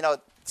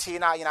 T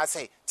and I'd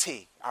say,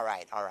 T, all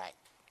right.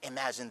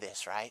 Imagine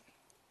this, right?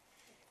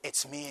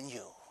 It's me and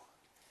you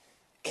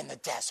in the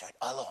desert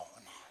alone.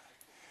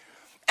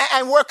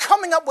 And we're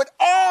coming up with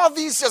all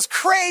these just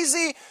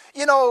crazy,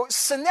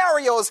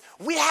 scenarios.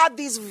 We had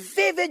these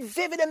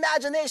vivid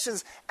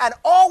imaginations. And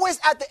always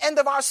at the end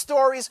of our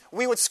stories,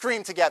 we would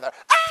scream together.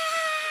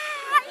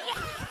 Ah,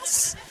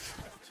 yes!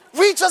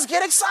 We just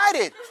get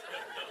excited.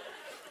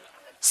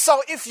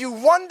 So if you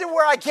wonder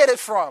where I get it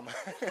from,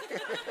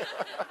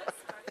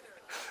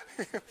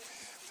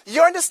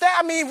 you understand?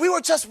 I mean, we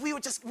were just,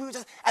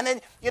 and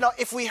then,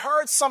 if we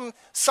heard some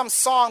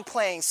song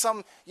playing,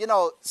 some,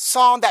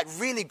 song that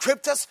really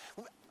gripped us,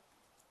 you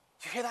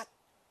hear that?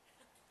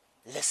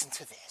 Listen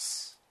to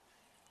this.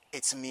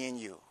 It's me and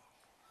you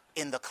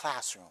in the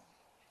classroom.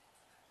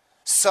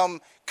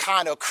 Some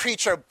kind of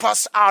creature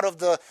busts out of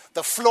the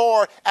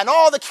floor, and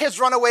all the kids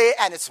run away,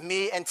 and it's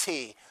me and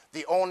T,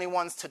 the only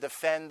ones to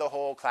defend the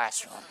whole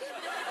classroom.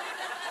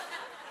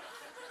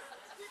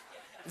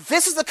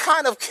 This is the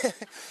kind of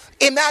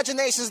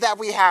imaginations that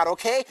we had,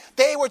 okay?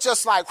 They were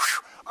just like,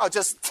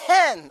 just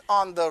 10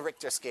 on the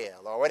Richter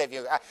scale or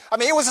whatever. I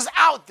mean, it was just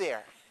out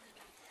there.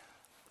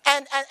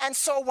 And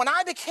so when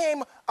I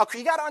became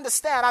you got to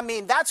understand, I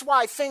mean, that's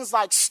why things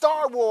like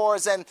Star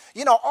Wars and,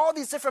 all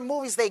these different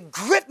movies, they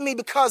grip me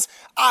because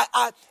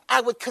I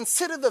would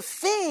consider the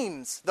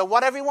themes, the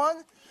what,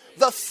 everyone?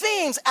 The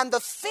themes, and the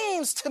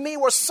themes to me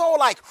were so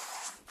like,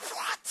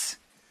 what?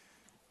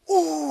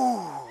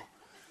 Ooh.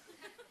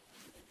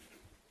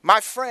 My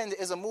friend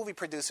is a movie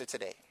producer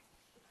today,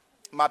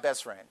 my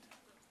best friend.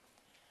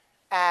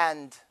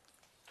 And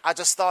I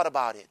just thought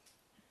about it.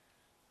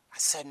 I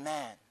said,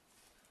 man,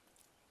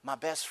 my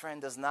best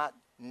friend does not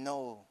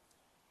know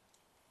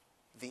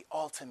the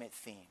ultimate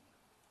theme.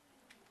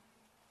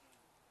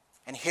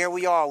 And here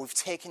we are, we've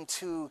taken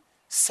two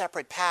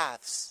separate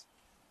paths.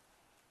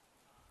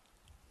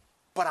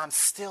 But I'm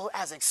still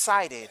as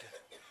excited.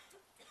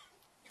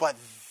 But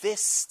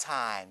this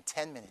time,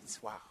 10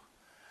 minutes, wow.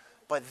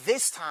 But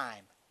this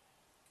time,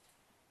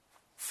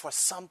 for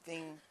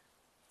something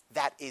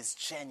that is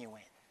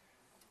genuine.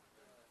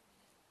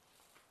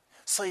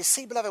 So you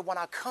see, beloved, when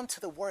I come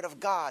to the Word of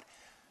God,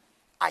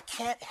 I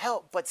can't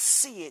help but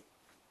see it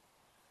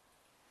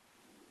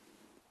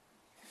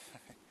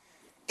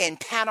in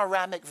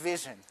panoramic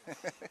vision.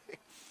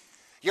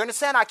 You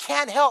understand? I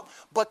can't help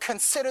but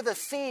consider the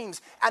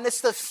themes. And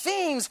it's the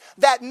themes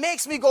that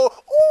makes me go,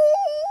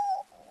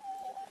 ooh.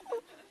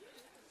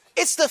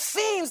 It's the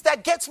themes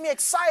that gets me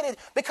excited,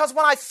 because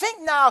when I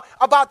think now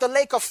about the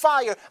lake of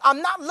fire,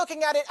 I'm not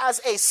looking at it as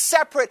a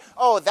separate,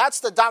 that's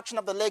the doctrine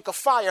of the lake of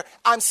fire.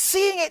 I'm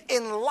seeing it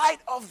in light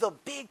of the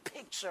big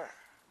picture.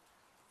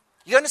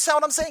 You understand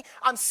what I'm saying?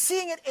 I'm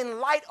seeing it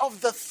in light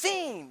of the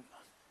theme.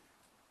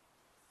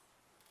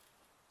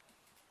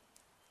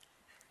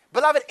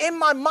 Beloved, in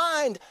my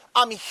mind,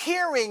 I'm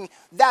hearing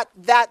that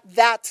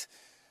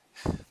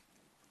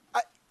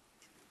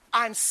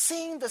I'm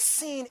seeing the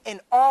scene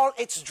in all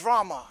its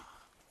drama.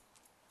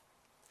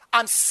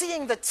 I'm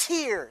seeing the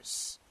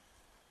tears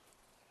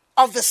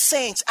of the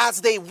saints as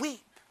they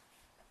weep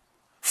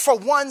for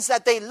ones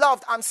that they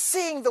loved. I'm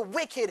seeing the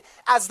wicked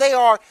as they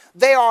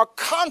are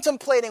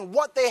contemplating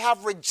what they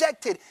have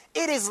rejected.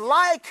 It is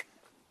like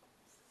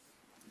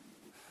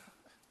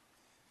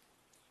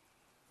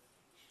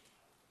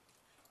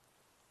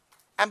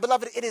and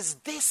beloved, it is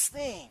this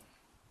thing.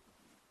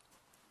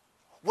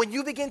 When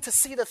you begin to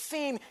see the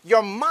theme,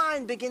 your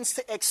mind begins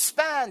to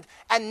expand.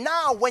 And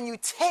now when you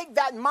take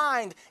that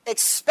mind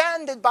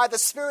expanded by the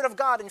Spirit of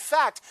God, in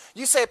fact,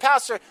 you say,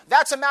 Pastor,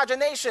 that's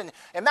imagination.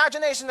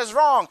 Imagination is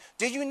wrong.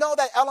 Do you know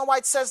that Ellen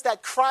White says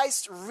that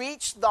Christ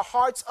reached the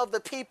hearts of the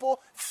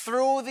people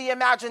through the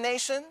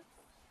imagination?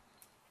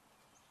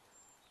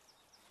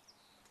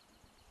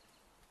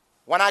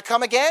 When I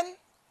come again,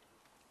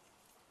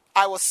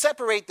 I will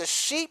separate the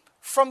sheep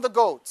from the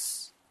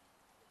goats.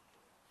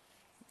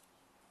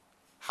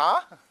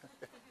 Huh?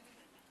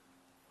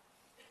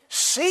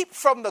 Sheep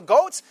from the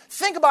goats?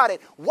 Think about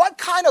it. What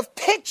kind of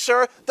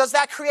picture does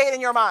that create in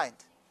your mind?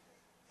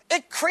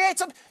 It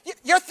creates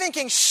you're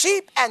thinking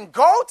sheep and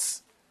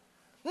goats?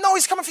 No,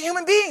 he's coming for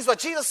human beings. But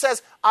Jesus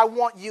says, I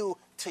want you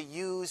to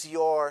use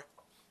your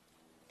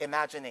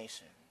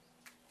imagination.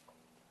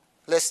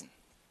 Listen.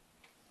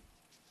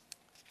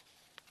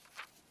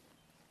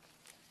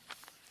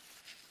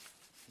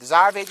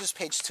 Desire of Ages,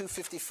 page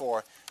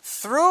 254.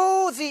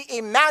 Through the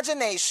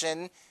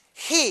imagination,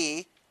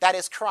 he, that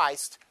is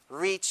Christ,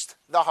 reached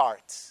the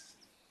heart.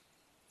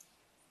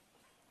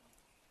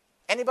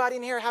 Anybody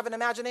in here have an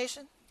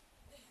imagination?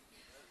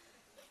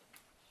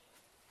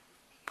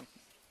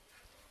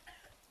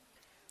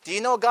 Do you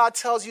know God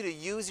tells you to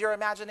use your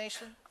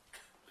imagination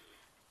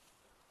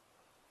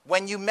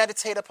when you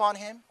meditate upon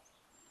him?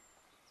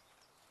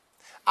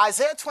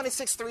 Isaiah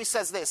 26:3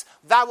 says this,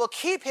 Thou will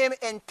keep him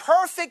in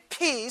perfect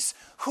peace,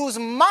 whose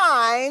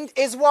mind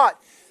is what?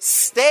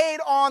 Stayed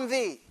on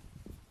thee.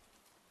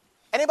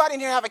 Anybody in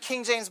here have a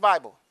King James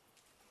Bible?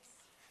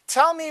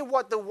 Tell me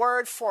what the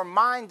word for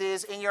mind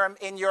is in your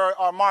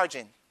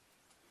margin.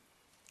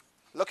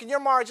 Look in your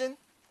margin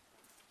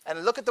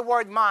and look at the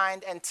word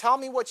mind and tell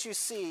me what you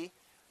see.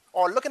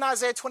 Or look in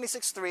Isaiah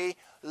 26:3,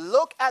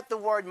 look at the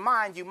word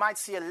mind. You might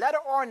see a letter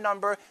or a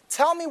number.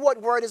 Tell me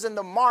what word is in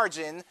the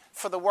margin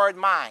for the word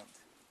mind.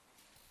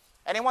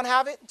 Anyone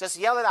have it? Just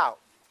yell it out.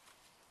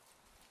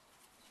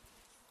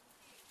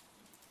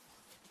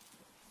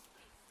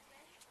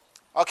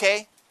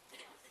 Okay?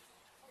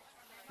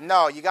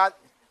 No, you got...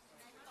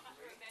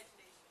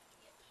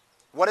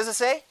 What does it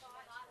say?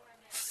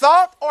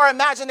 Thought or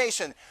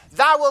imagination.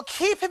 Thou will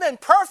keep him in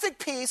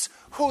perfect peace,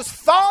 whose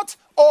thought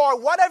or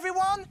what,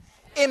 everyone?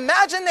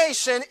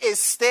 Imagination is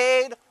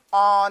stayed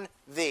on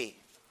thee.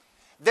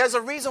 There's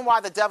a reason why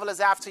the devil is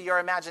after your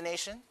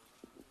imagination.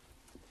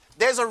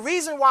 There's a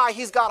reason why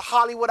he's got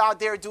Hollywood out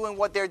there doing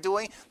what they're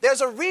doing.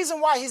 There's a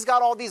reason why he's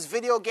got all these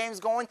video games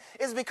going.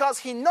 Is because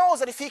he knows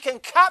that if he can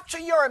capture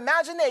your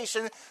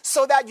imagination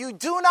so that you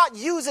do not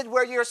use it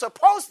where you're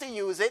supposed to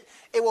use it,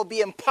 it will be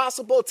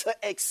impossible to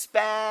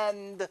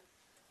expand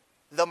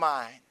the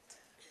mind.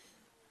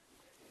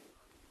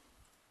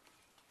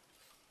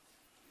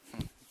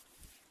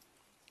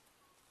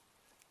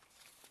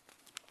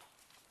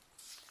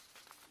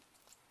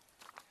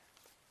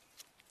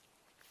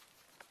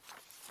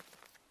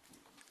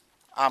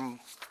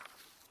 I'm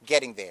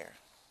getting there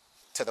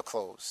to the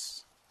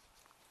close.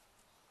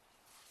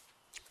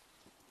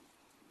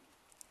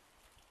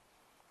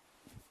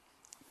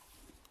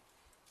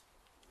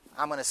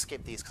 I'm going to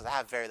skip these because I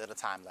have very little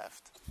time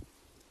left.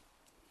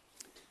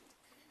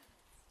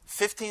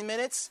 15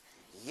 minutes?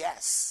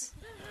 Yes.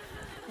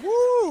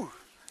 Woo!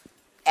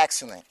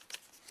 Excellent.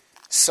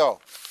 So,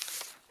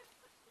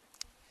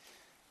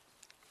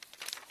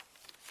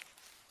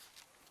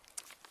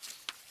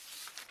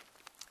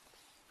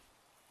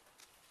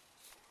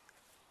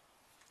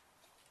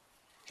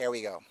 here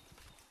we go.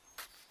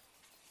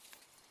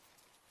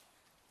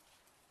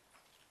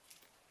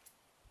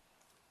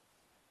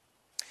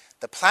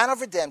 The plan of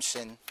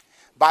redemption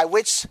by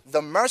which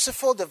the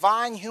merciful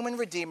divine human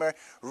Redeemer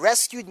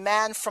rescued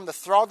man from the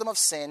thraldom of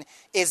sin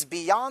is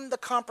beyond the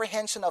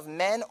comprehension of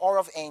men or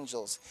of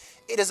angels.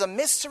 It is a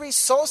mystery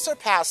so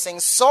surpassing,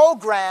 so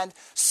grand,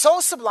 so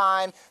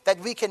sublime that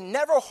we can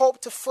never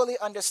hope to fully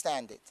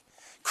understand it.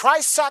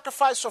 Christ's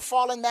sacrifice for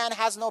fallen man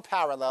has no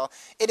parallel.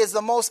 It is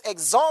the most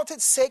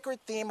exalted sacred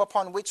theme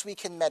upon which we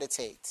can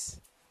meditate.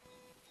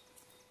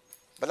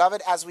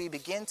 Beloved, as we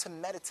begin to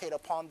meditate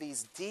upon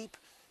these deep,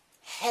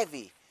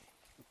 heavy,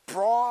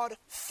 broad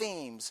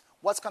themes,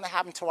 what's going to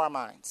happen to our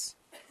minds?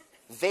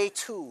 They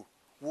too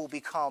will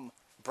become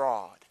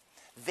broad.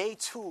 They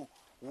too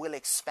will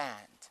expand.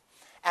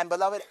 And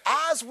beloved,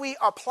 as we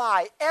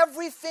apply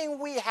everything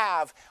we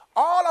have,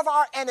 all of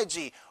our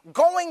energy,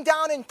 going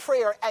down in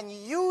prayer and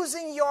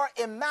using your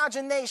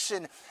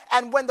imagination,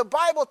 and when the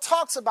Bible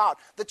talks about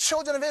the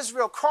children of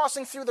Israel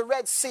crossing through the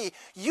Red Sea,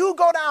 you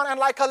go down and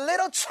like a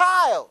little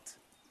child,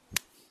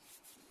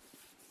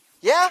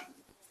 yeah?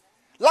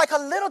 Like a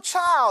little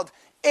child,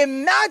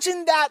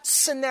 imagine that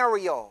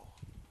scenario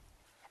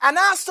and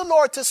ask the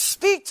Lord to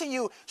speak to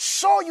you,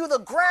 show you the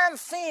grand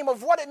theme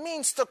of what it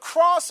means to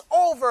cross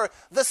over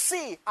the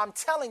sea. I'm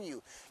telling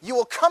you, you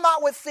will come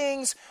out with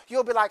things,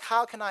 you'll be like,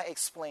 how can I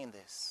explain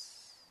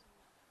this?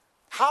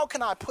 How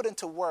can I put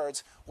into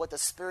words what the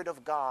Spirit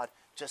of God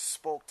just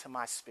spoke to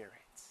my spirit?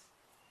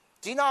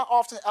 Do you know how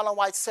often Ellen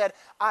White said,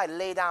 I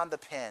lay down the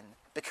pen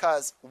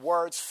because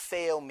words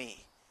fail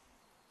me?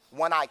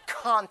 When I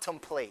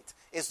contemplate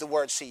is the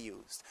word she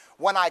used.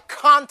 When I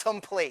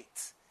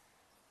contemplate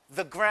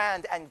the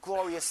grand and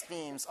glorious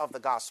themes of the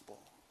gospel.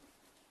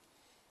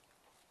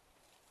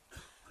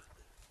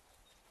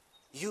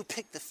 You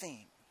pick the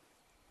theme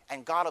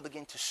and God will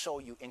begin to show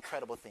you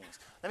incredible things.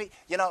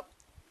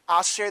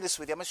 I'll share this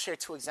with you. I'm going to share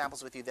 2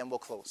 examples with you, then we'll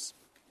close.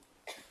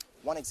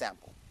 One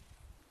example.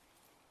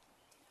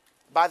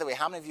 By the way,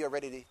 how many of you are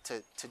ready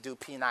to do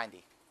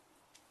P90?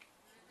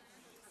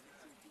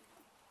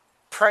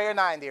 Prayer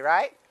 90,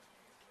 right?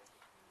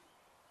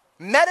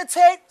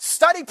 Meditate,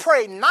 study,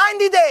 pray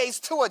 90 days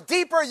to a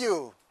deeper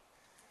you.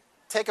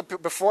 Take a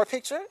before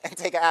picture and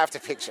take an after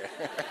picture.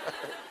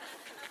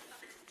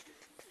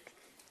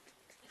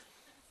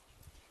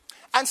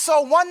 And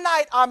so one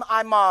night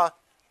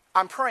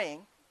I'm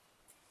praying,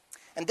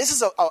 and this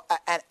is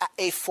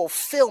a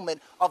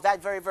fulfillment of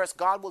that very verse.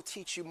 God will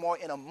teach you more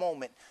in a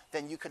moment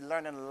than you could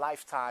learn in a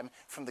lifetime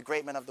from the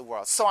great men of the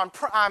world. So I'm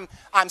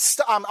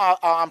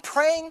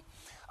praying.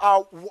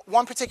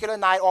 One particular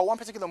night, or one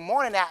particular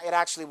morning it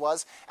actually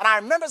was, and I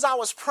remember as I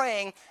was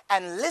praying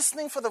and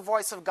listening for the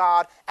voice of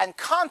God and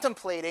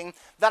contemplating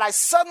that I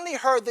suddenly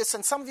heard this,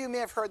 and some of you may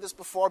have heard this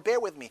before, bear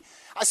with me.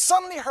 I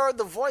suddenly heard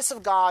the voice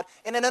of God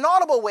in an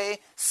inaudible way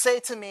say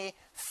to me,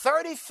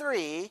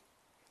 33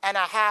 and a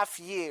half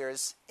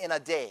years in a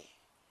day.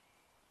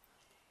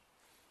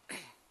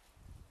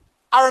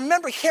 I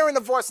remember hearing the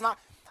voice, and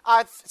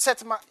I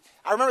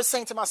remember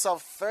saying to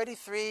myself,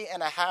 33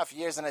 and a half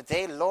years in a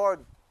day, Lord,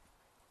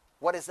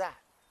 what is that?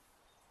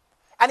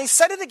 And he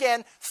said it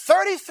again,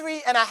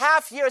 33 and a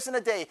half years in a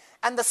day.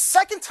 And the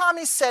second time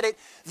he said it,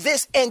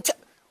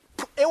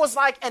 it was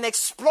like an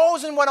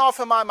explosion went off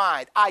in my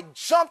mind. I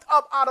jumped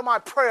up out of my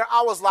prayer.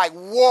 I was like,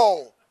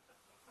 whoa,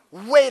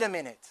 wait a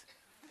minute.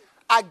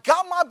 I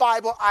got my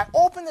Bible, I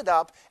opened it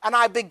up, and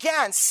I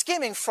began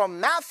skimming from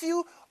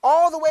Matthew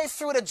all the way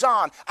through to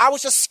John. I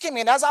was just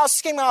skimming. As I was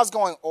skimming, I was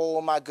going, oh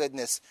my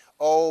goodness.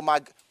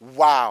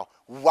 Wow.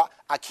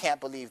 I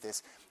can't believe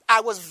this. I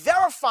was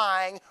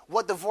verifying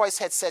what the voice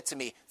had said to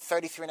me,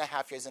 33 and a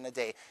half years in a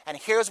day. And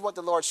here's what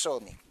the Lord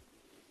showed me.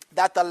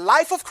 That the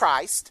life of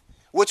Christ,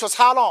 which was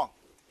how long?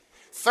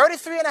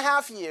 33 and a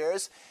half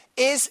years,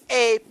 is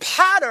a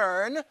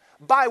pattern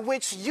by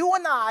which you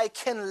and I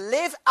can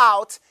live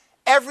out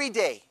every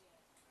day.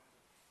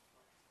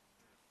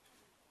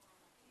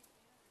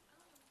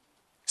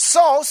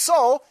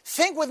 So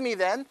think with me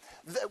then.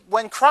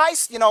 When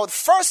Christ, the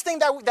first thing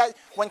that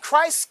when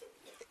Christ,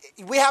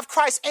 we have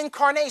Christ's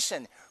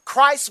incarnation.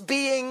 Christ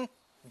being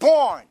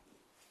born.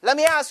 Let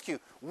me ask you,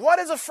 what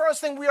is the first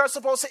thing we are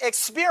supposed to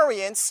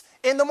experience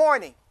in the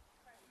morning?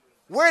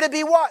 We're to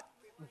be what?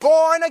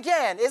 Born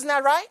again. Isn't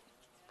that right?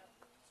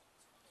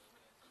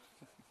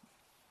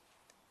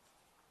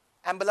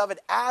 And beloved,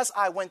 as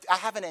I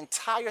have an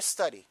entire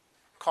study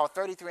called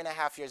 33 and a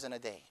half years in a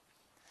day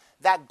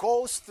that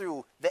goes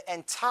through the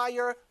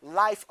entire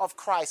life of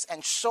Christ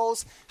and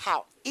shows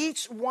how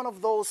each one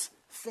of those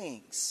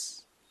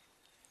things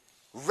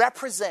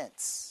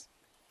represents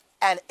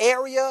an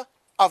area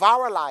of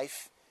our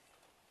life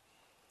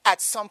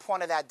at some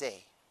point of that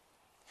day.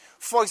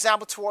 For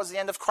example, towards the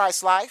end of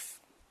Christ's life,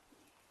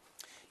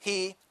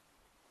 he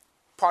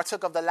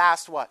partook of the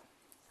last what?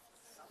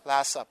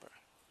 Last Supper.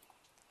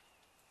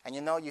 And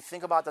you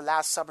think about the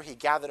Last Supper, he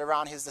gathered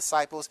around his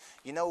disciples.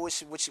 Do you know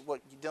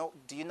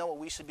what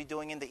we should be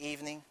doing in the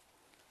evening?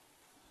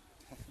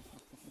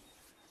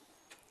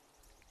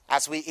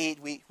 As we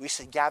eat, we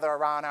should gather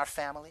around our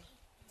family.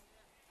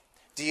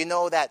 Do you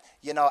know that,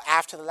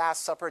 after the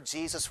Last Supper,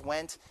 Jesus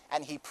went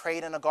and he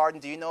prayed in a garden?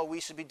 Do you know what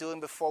we should be doing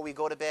before we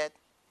go to bed?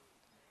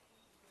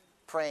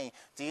 Praying.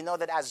 Do you know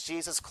that as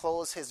Jesus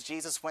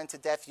went to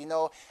death,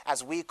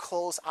 as we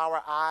close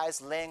our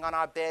eyes, laying on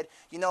our bed,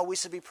 we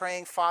should be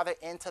praying, Father,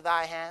 into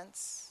thy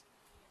hands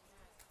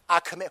I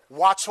commit,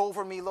 watch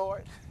over me,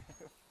 Lord.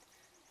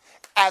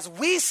 As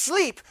we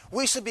sleep,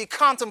 we should be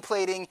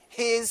contemplating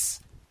his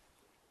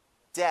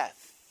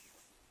death.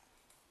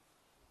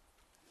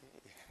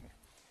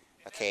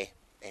 Okay.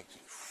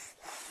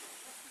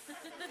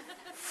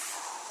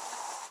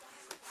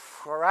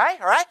 All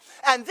right.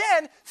 And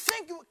then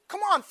think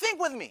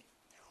with me.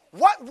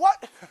 What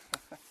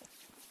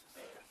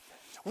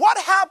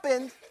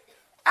happened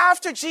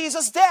after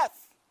Jesus'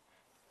 death?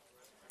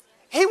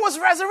 He was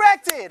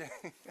resurrected.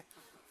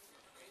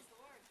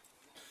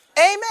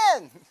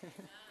 Amen.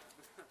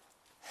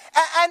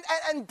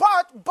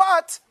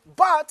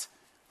 But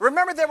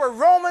remember, there were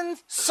Roman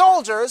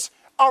soldiers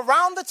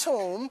around the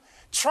tomb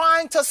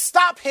trying to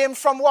stop him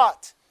from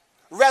what?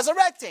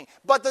 Resurrecting.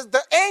 But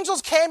the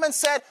angels came and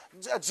said,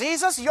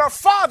 Jesus, your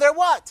Father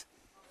what?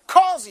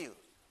 Calls you.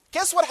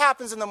 Guess what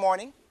happens in the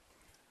morning?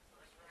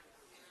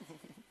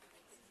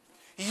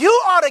 You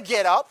ought to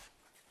get up.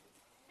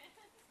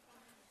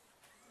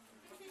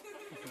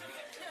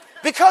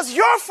 Because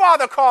your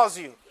Father calls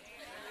you.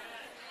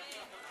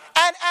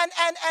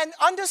 And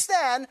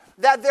understand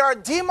that there are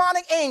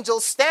demonic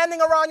angels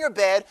standing around your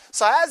bed.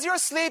 So as you're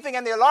sleeping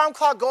and the alarm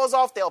clock goes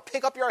off, they'll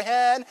pick up your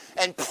hand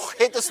and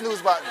hit the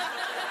snooze button.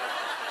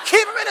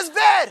 Keep him in his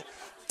bed.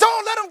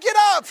 Don't let him get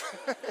up.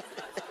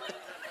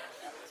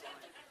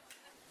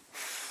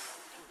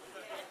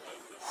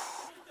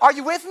 Are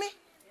you with me?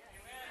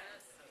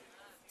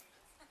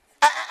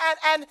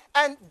 And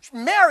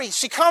Mary,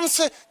 she comes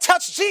to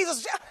touch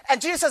Jesus.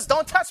 And Jesus says,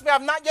 don't touch me.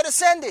 I've not yet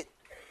ascended.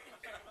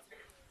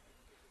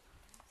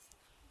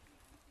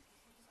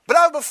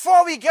 But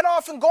before we get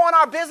off and go on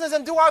our business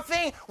and do our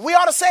thing, we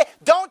ought to say,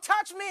 don't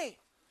touch me.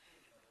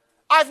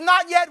 I've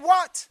not yet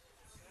what?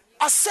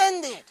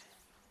 Ascended.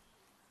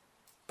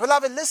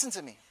 Beloved, listen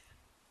to me.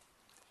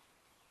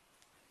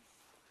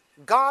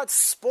 God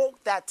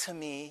spoke that to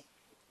me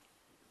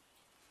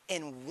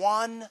in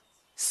one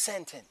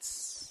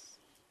sentence.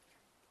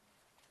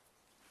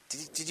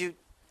 Do you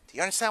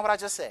understand what I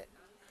just said?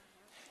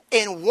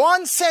 In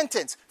one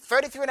sentence,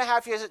 33 and a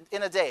half years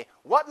in a day.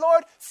 What,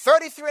 Lord?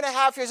 33 and a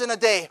half years in a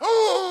day.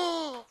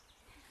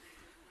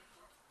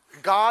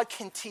 God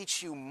can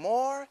teach you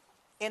more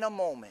in a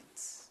moment.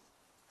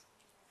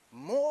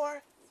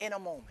 More in a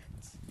moment.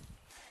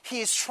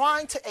 He is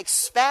trying to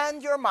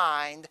expand your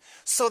mind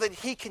so that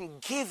he can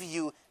give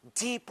you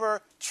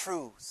deeper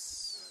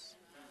truths.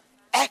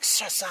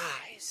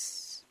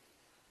 Exercise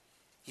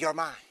your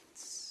mind.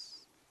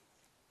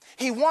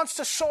 He wants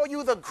to show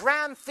you the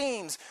grand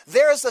themes.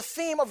 There is a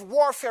theme of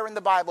warfare in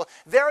the Bible.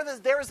 There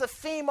is a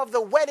theme of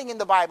the wedding in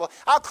the Bible.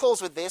 I'll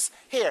close with this.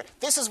 Here,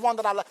 this is one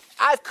that I love.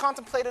 I've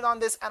contemplated on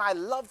this, and I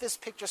love this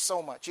picture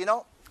so much.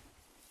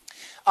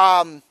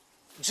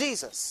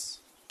 Jesus.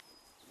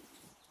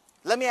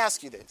 Let me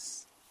ask you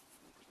this.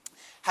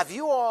 Have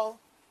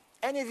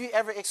any of you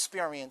ever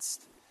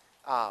experienced,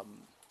 I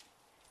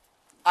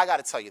got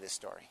to tell you this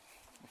story.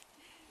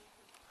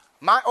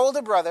 My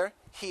older brother,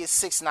 he is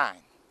 6'9".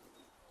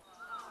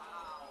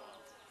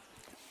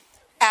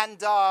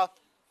 And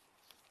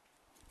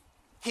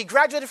he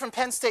graduated from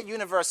Penn State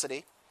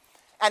University,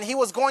 and he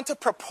was going to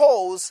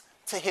propose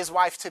to his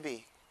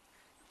wife-to-be.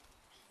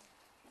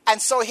 And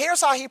so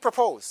here's how he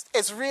proposed.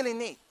 It's really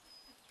neat.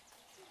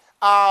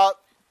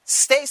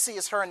 Stacy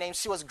is her name.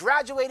 She was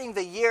graduating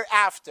the year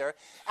after.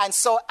 And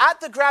so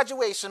at the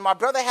graduation, my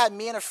brother had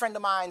me and a friend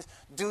of mine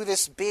do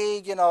this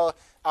big,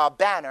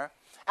 banner.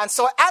 And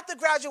so at the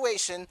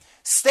graduation,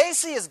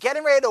 Stacy is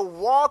getting ready to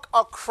walk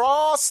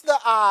across the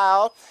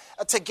aisle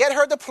to get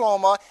her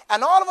diploma.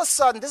 And all of a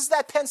sudden, this is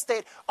at Penn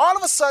State, all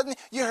of a sudden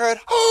you heard,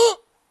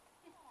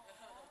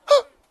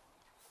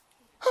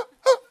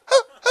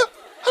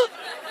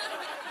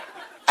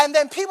 and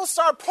then people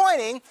start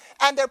pointing,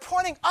 and they're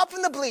pointing up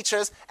in the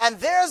bleachers, and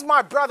there's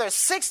my brother,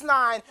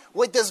 6'9",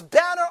 with this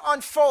banner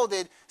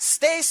unfolded,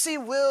 Stacy,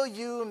 will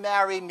you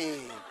marry me?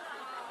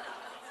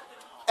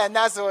 And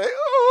that's the way,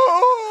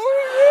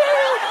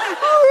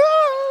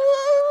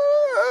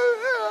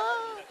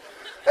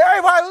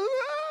 everybody,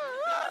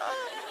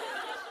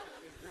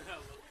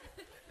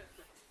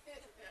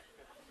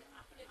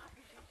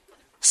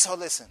 So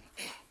listen,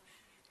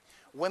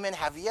 women,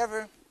 have you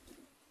ever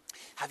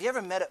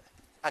met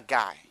a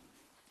guy?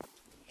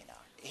 You know,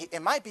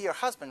 it might be your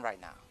husband right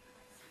now.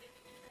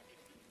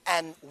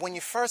 And when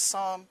you first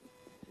saw him,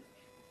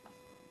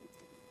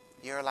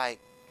 you're like,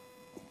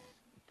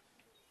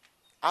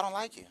 I don't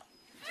like you.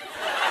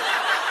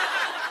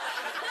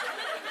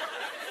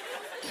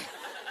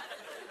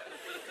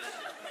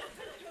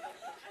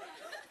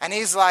 And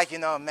he's like, you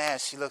know, man,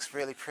 she looks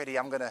really pretty.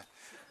 I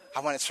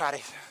want to try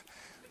to,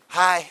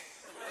 hi.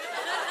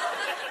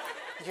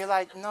 You're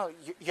like, no,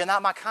 you're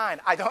not my kind.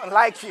 I don't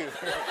like you.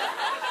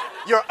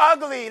 You're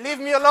ugly. Leave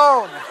me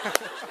alone.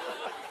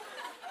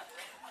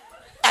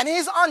 And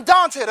he's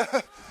undaunted.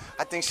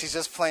 I think she's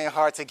just playing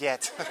hard to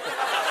get.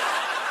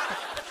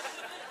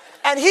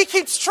 And he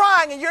keeps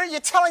trying, and you're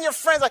telling your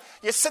friends, like,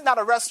 you're sitting at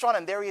a restaurant,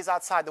 and there he is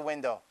outside the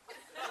window.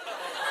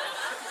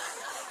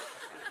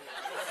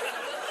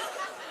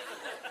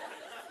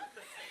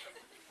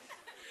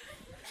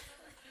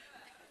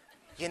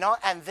 You know,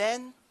 and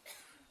then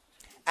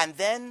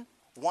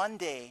one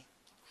day,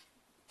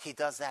 he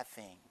does that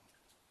thing.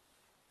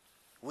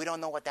 We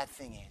don't know what that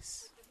thing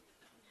is.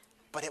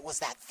 But it was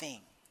that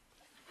thing.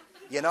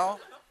 You know?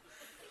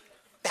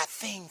 That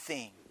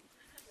thing.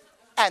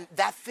 And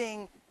that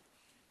thing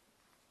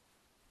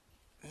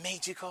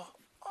made you go,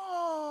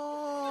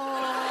 oh.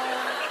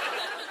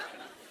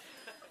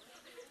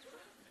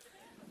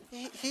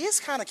 He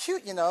is kind of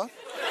cute, you know.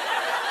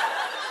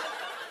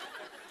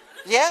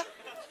 Yeah?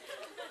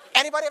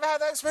 Anybody ever had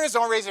that experience?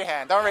 Don't raise your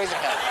hand. Don't raise your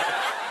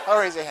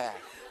hand.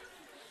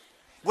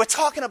 We're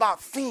talking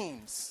about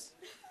themes.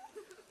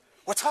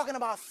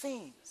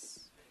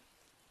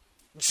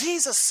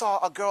 Jesus saw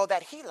a girl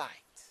that he liked.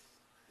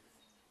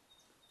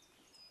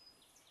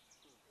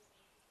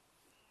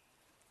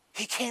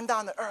 He came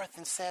down to earth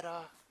and said,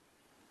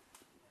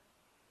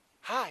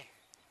 hi.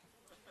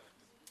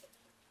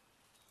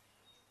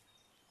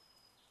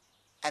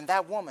 And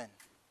that woman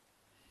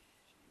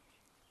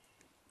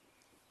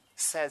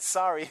said,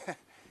 sorry,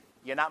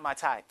 you're not my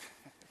type.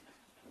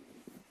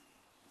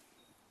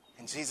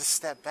 And Jesus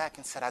stepped back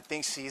and said, I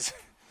think she's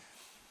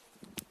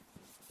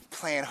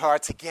playing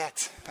hard to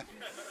get.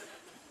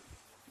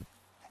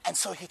 And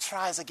so he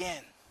tries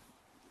again.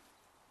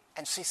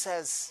 And she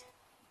says,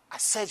 I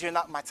said you're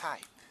not my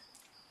type.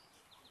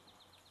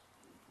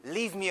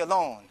 Leave me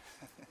alone.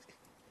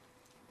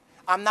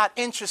 I'm not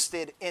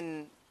interested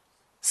in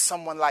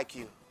someone like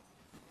you.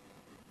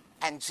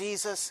 And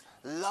Jesus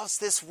loves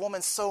this woman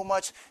so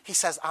much, he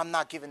says, I'm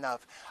not giving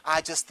up.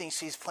 I just think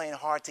she's playing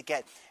hard to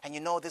get. And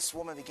you know, this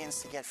woman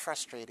begins to get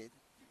frustrated.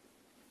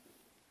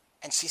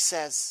 And she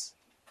says,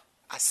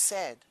 I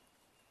said,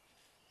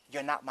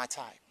 you're not my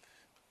type.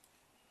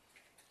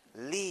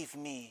 Leave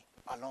me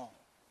alone.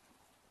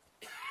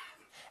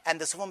 And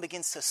this woman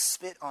begins to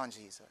spit on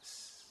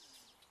Jesus.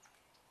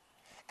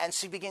 And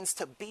she begins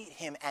to beat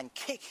him and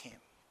kick him.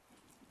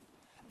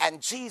 And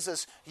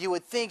Jesus, you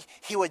would think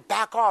he would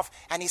back off.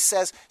 And he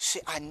says,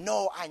 I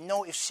know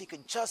if she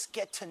could just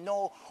get to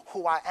know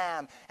who I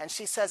am. And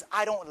she says,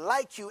 I don't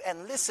like you.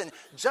 And listen,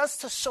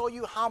 just to show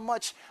you how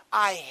much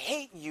I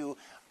hate you,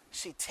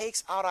 she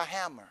takes out a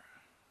hammer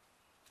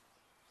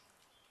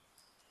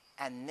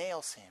and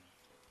nails him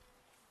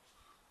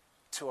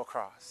to a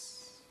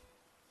cross.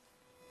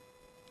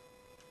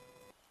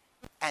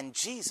 And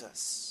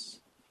Jesus,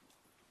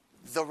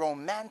 the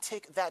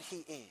romantic that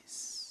he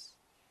is,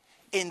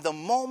 in the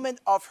moment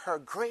of her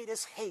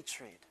greatest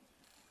hatred,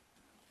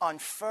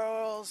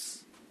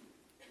 unfurls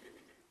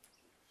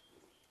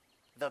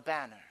the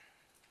banner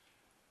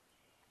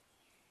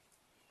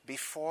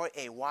before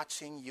a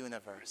watching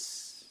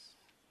universe.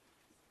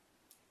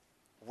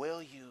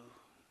 Will you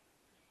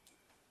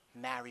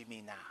marry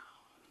me now?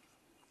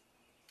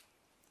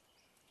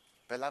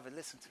 Beloved,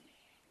 listen to me.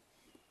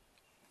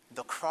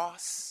 The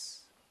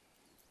cross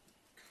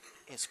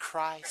is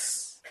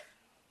Christ's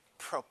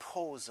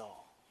proposal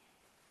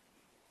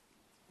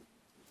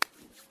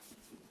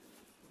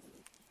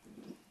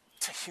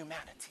to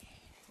humanity.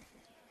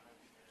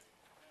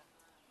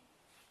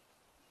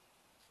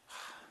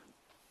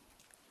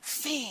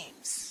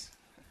 Themes.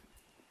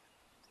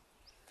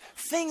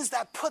 Things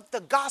that put the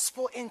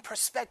gospel in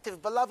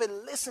perspective. Beloved,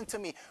 listen to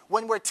me.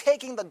 When we're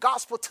taking the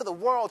gospel to the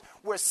world,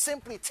 we're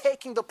simply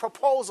taking the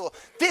proposal.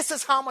 This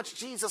is how much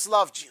Jesus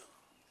loved you.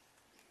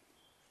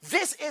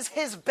 This is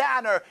his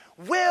banner.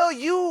 Will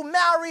you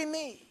marry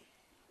me?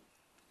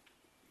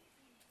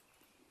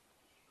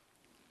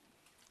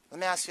 Let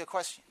me ask you a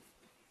question.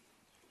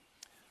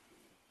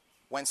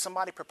 When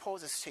somebody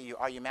proposes to you,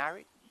 are you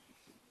married?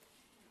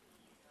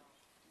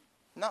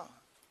 No.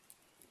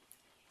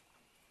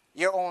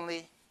 You're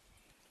only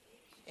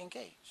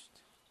engaged.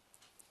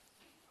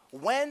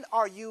 When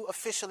are you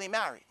officially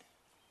married?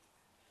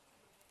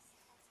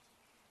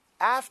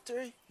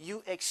 After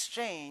you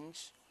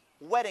exchange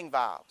wedding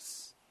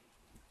vows.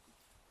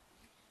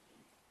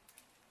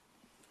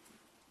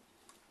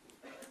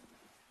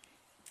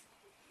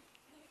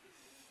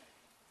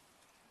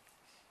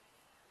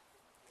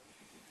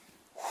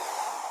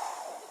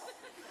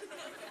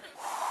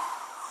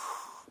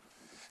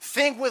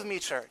 Think with me,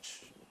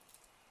 church.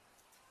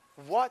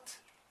 What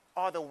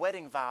are the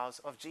wedding vows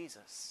of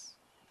Jesus?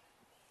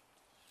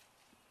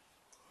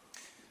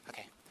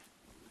 Okay.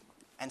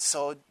 And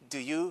so, do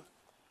you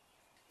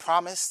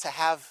promise to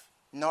have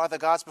no other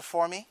gods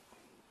before me?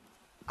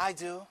 I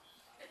do.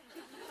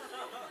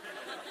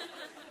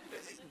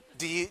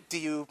 Do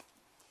you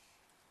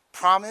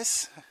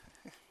promise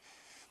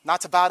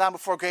not to bow down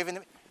before graven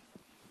image?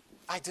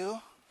 I do.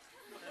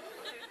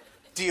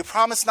 Do you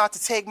promise not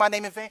to take my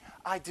name in vain?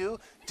 I do.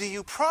 Do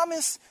you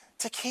promise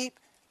to keep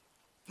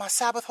my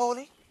Sabbath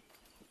holy?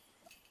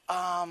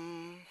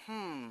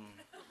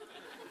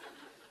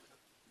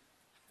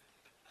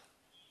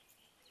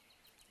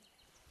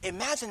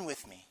 Imagine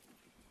with me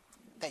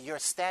that you're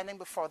standing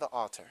before the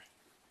altar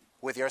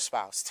with your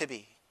spouse to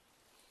be.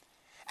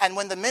 And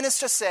when the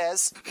minister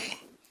says,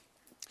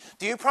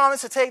 do you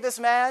promise to take this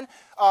man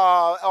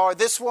or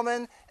this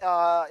woman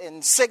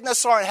in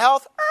sickness or in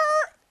health?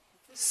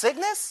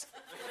 Sickness?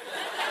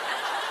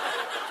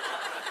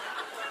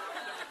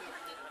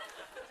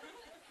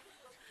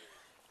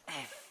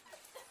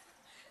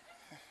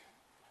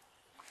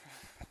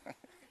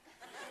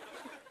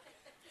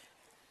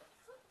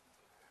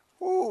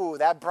 Ooh,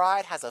 that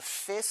bride has a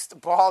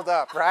fist balled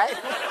up, right?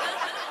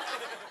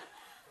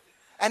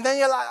 And then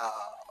you're like,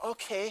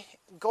 okay,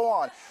 go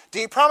on. Do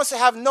you promise to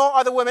have no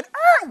other women?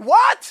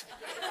 What?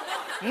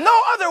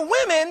 No other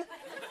women?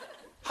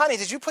 Honey,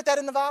 did you put that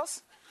in the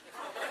vows?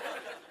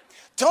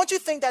 Don't you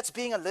think that's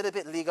being a little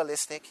bit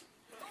legalistic?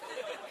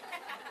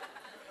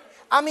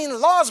 I mean,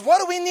 laws, what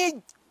do we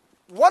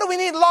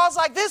need laws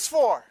like this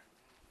for?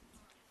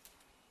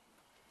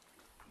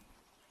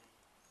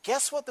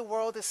 Guess what the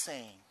world is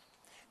saying?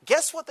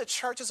 Guess what the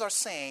churches are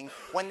saying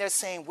when they're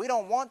saying we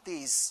don't want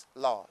these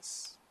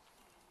laws?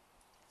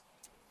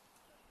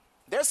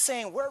 They're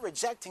saying we're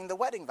rejecting the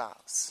wedding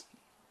vows.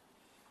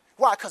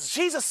 Why? Because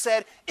Jesus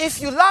said,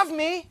 if you love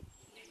me,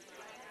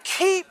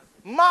 keep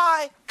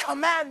my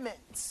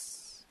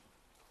commandments.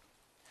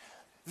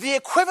 The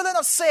equivalent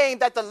of saying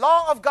that the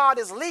law of God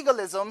is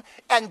legalism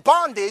and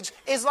bondage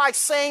is like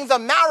saying the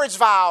marriage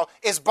vow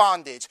is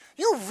bondage.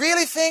 You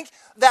really think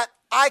that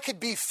I could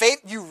be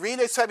faithful? You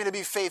really expect me to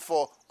be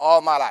faithful all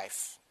my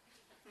life?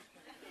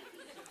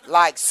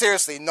 Like,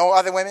 seriously, no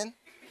other women?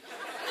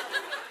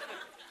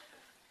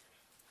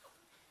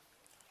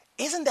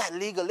 Isn't that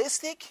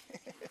legalistic?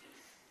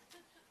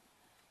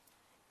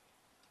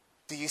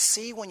 Do you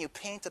see when you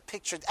paint a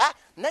picture?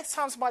 Next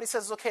time somebody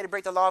says it's okay to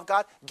break the law of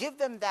God, give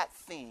them that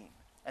theme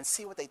and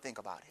see what they think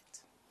about it.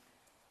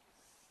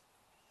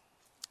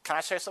 Can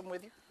I share something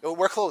with you?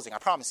 We're closing, I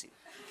promise you.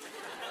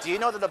 Do you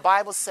know that the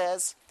Bible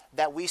says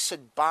that we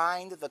should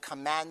bind the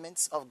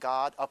commandments of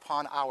God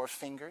upon our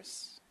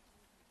fingers?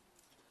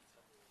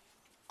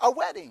 A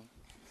wedding.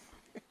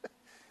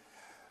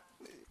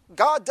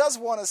 God does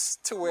want us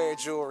to wear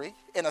jewelry,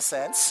 in a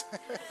sense.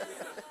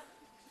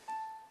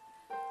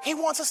 He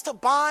wants us to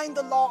bind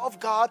the law of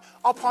God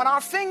upon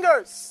our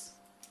fingers.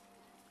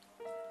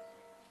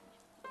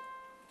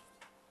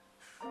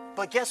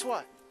 But guess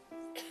what?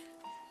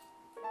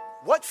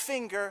 What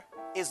finger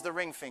is the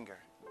ring finger?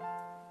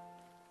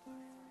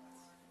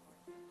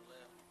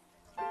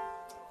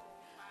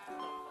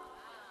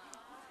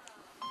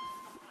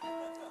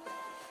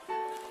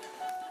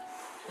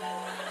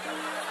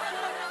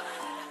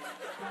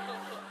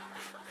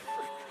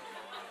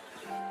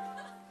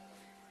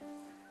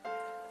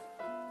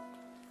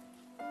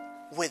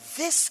 With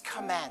this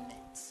commandment,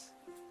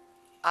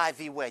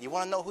 Ivor wed. You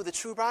want to know who the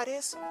true bride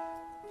is?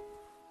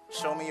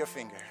 Show me your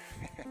finger.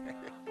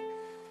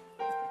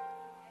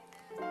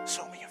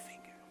 Show me your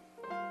finger.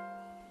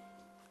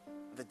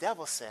 The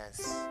devil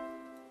says,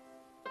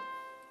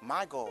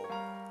 my goal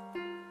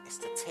is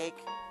to take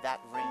that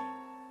ring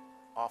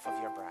off of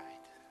your bride.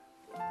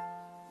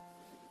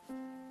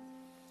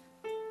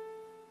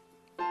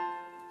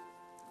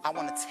 I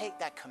want to take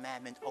that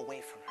commandment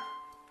away from her.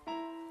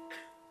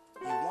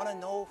 You want to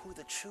know who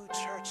the true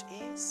church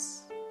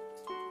is?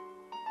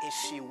 Is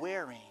she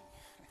wearing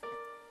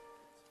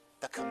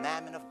the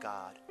commandment of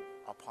God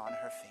upon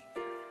her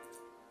finger?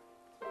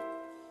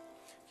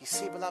 You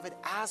see, beloved,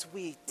 as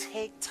we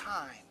take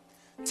time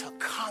to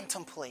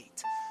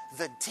contemplate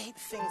the deep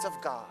things of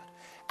God,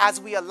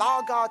 as we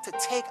allow God to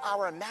take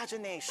our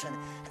imagination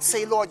and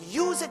say, Lord,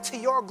 use it to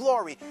your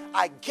glory,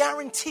 I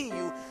guarantee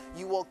you,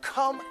 you will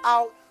come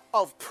out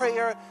of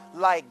prayer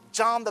like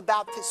John the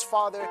Baptist's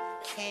father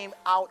came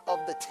out of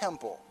the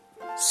temple,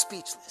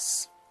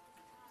 speechless.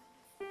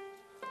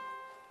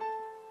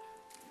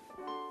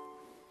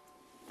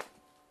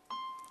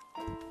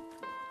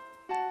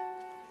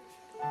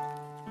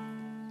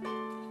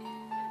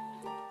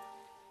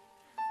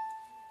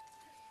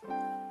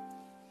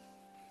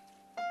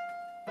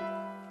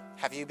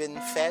 Have you been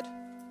fed?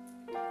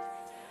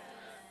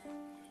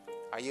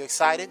 Are you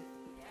excited?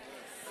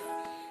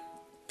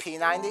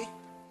 P90?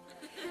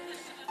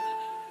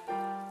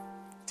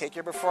 Take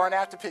your before and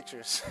after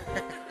pictures.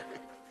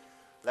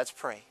 Let's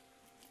pray.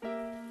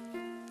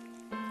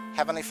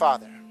 Heavenly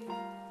Father,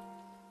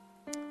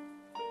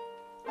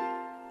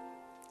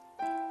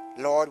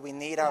 Lord, we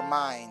need our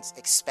minds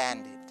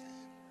expanded.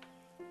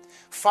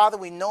 Father,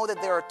 we know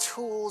that there are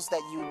tools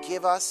that you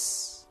give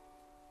us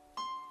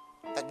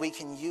that we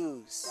can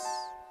use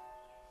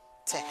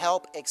to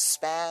help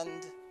expand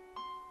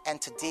and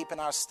to deepen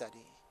our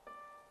study.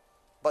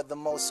 But the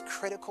most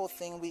critical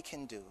thing we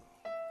can do,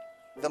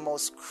 the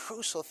most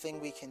crucial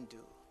thing we can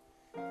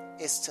do,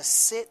 is to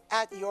sit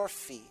at your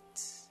feet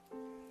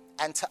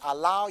and to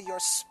allow your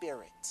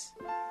Spirit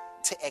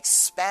to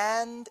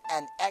expand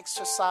and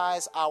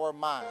exercise our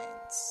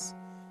minds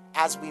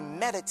as we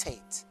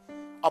meditate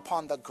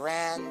upon the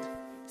grand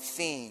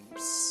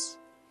themes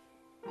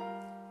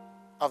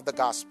of the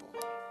gospel.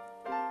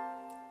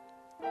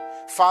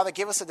 Father,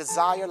 give us a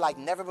desire like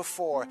never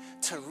before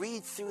to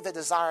read through the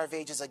Desire of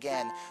Ages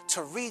again,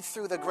 to read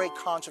through the Great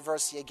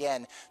Controversy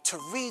again, to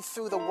read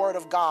through the Word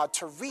of God,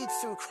 to read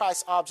through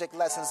Christ's Object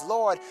Lessons.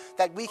 Lord,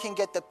 that we can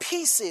get the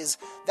pieces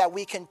that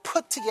we can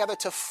put together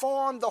to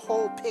form the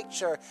whole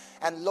picture.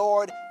 And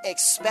Lord,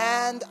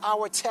 expand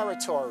our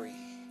territory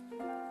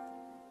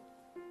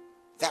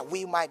that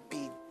we might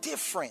be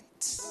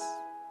different.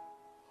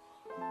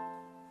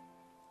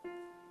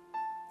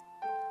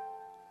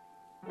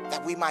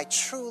 That we might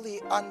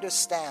truly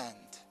understand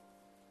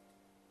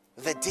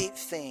the deep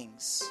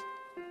things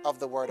of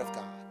the Word of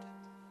God.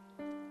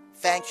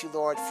 Thank you,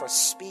 Lord, for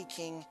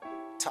speaking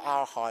to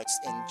our hearts.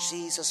 In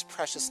Jesus'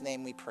 precious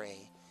name we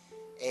pray.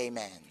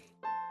 Amen.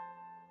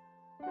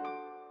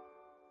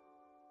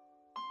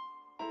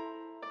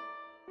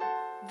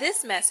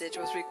 This message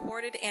was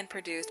recorded and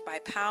produced by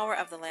Power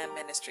of the Lamb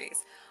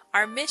Ministries.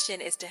 Our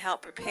mission is to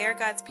help prepare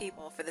God's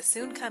people for the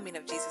soon coming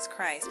of Jesus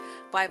Christ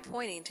by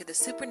pointing to the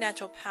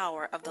supernatural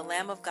power of the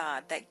Lamb of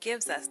God that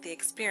gives us the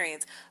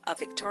experience of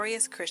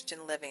victorious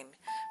Christian living.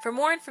 For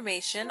more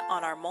information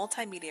on our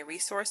multimedia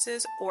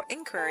resources or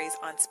inquiries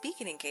on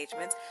speaking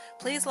engagements,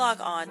 please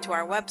log on to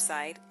our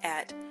website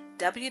at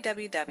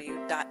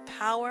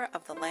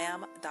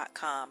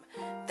www.powerofthelamb.com.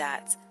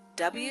 That's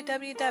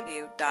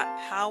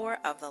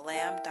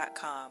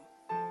www.powerofthelamb.com.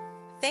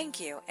 Thank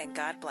you and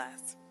God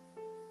bless.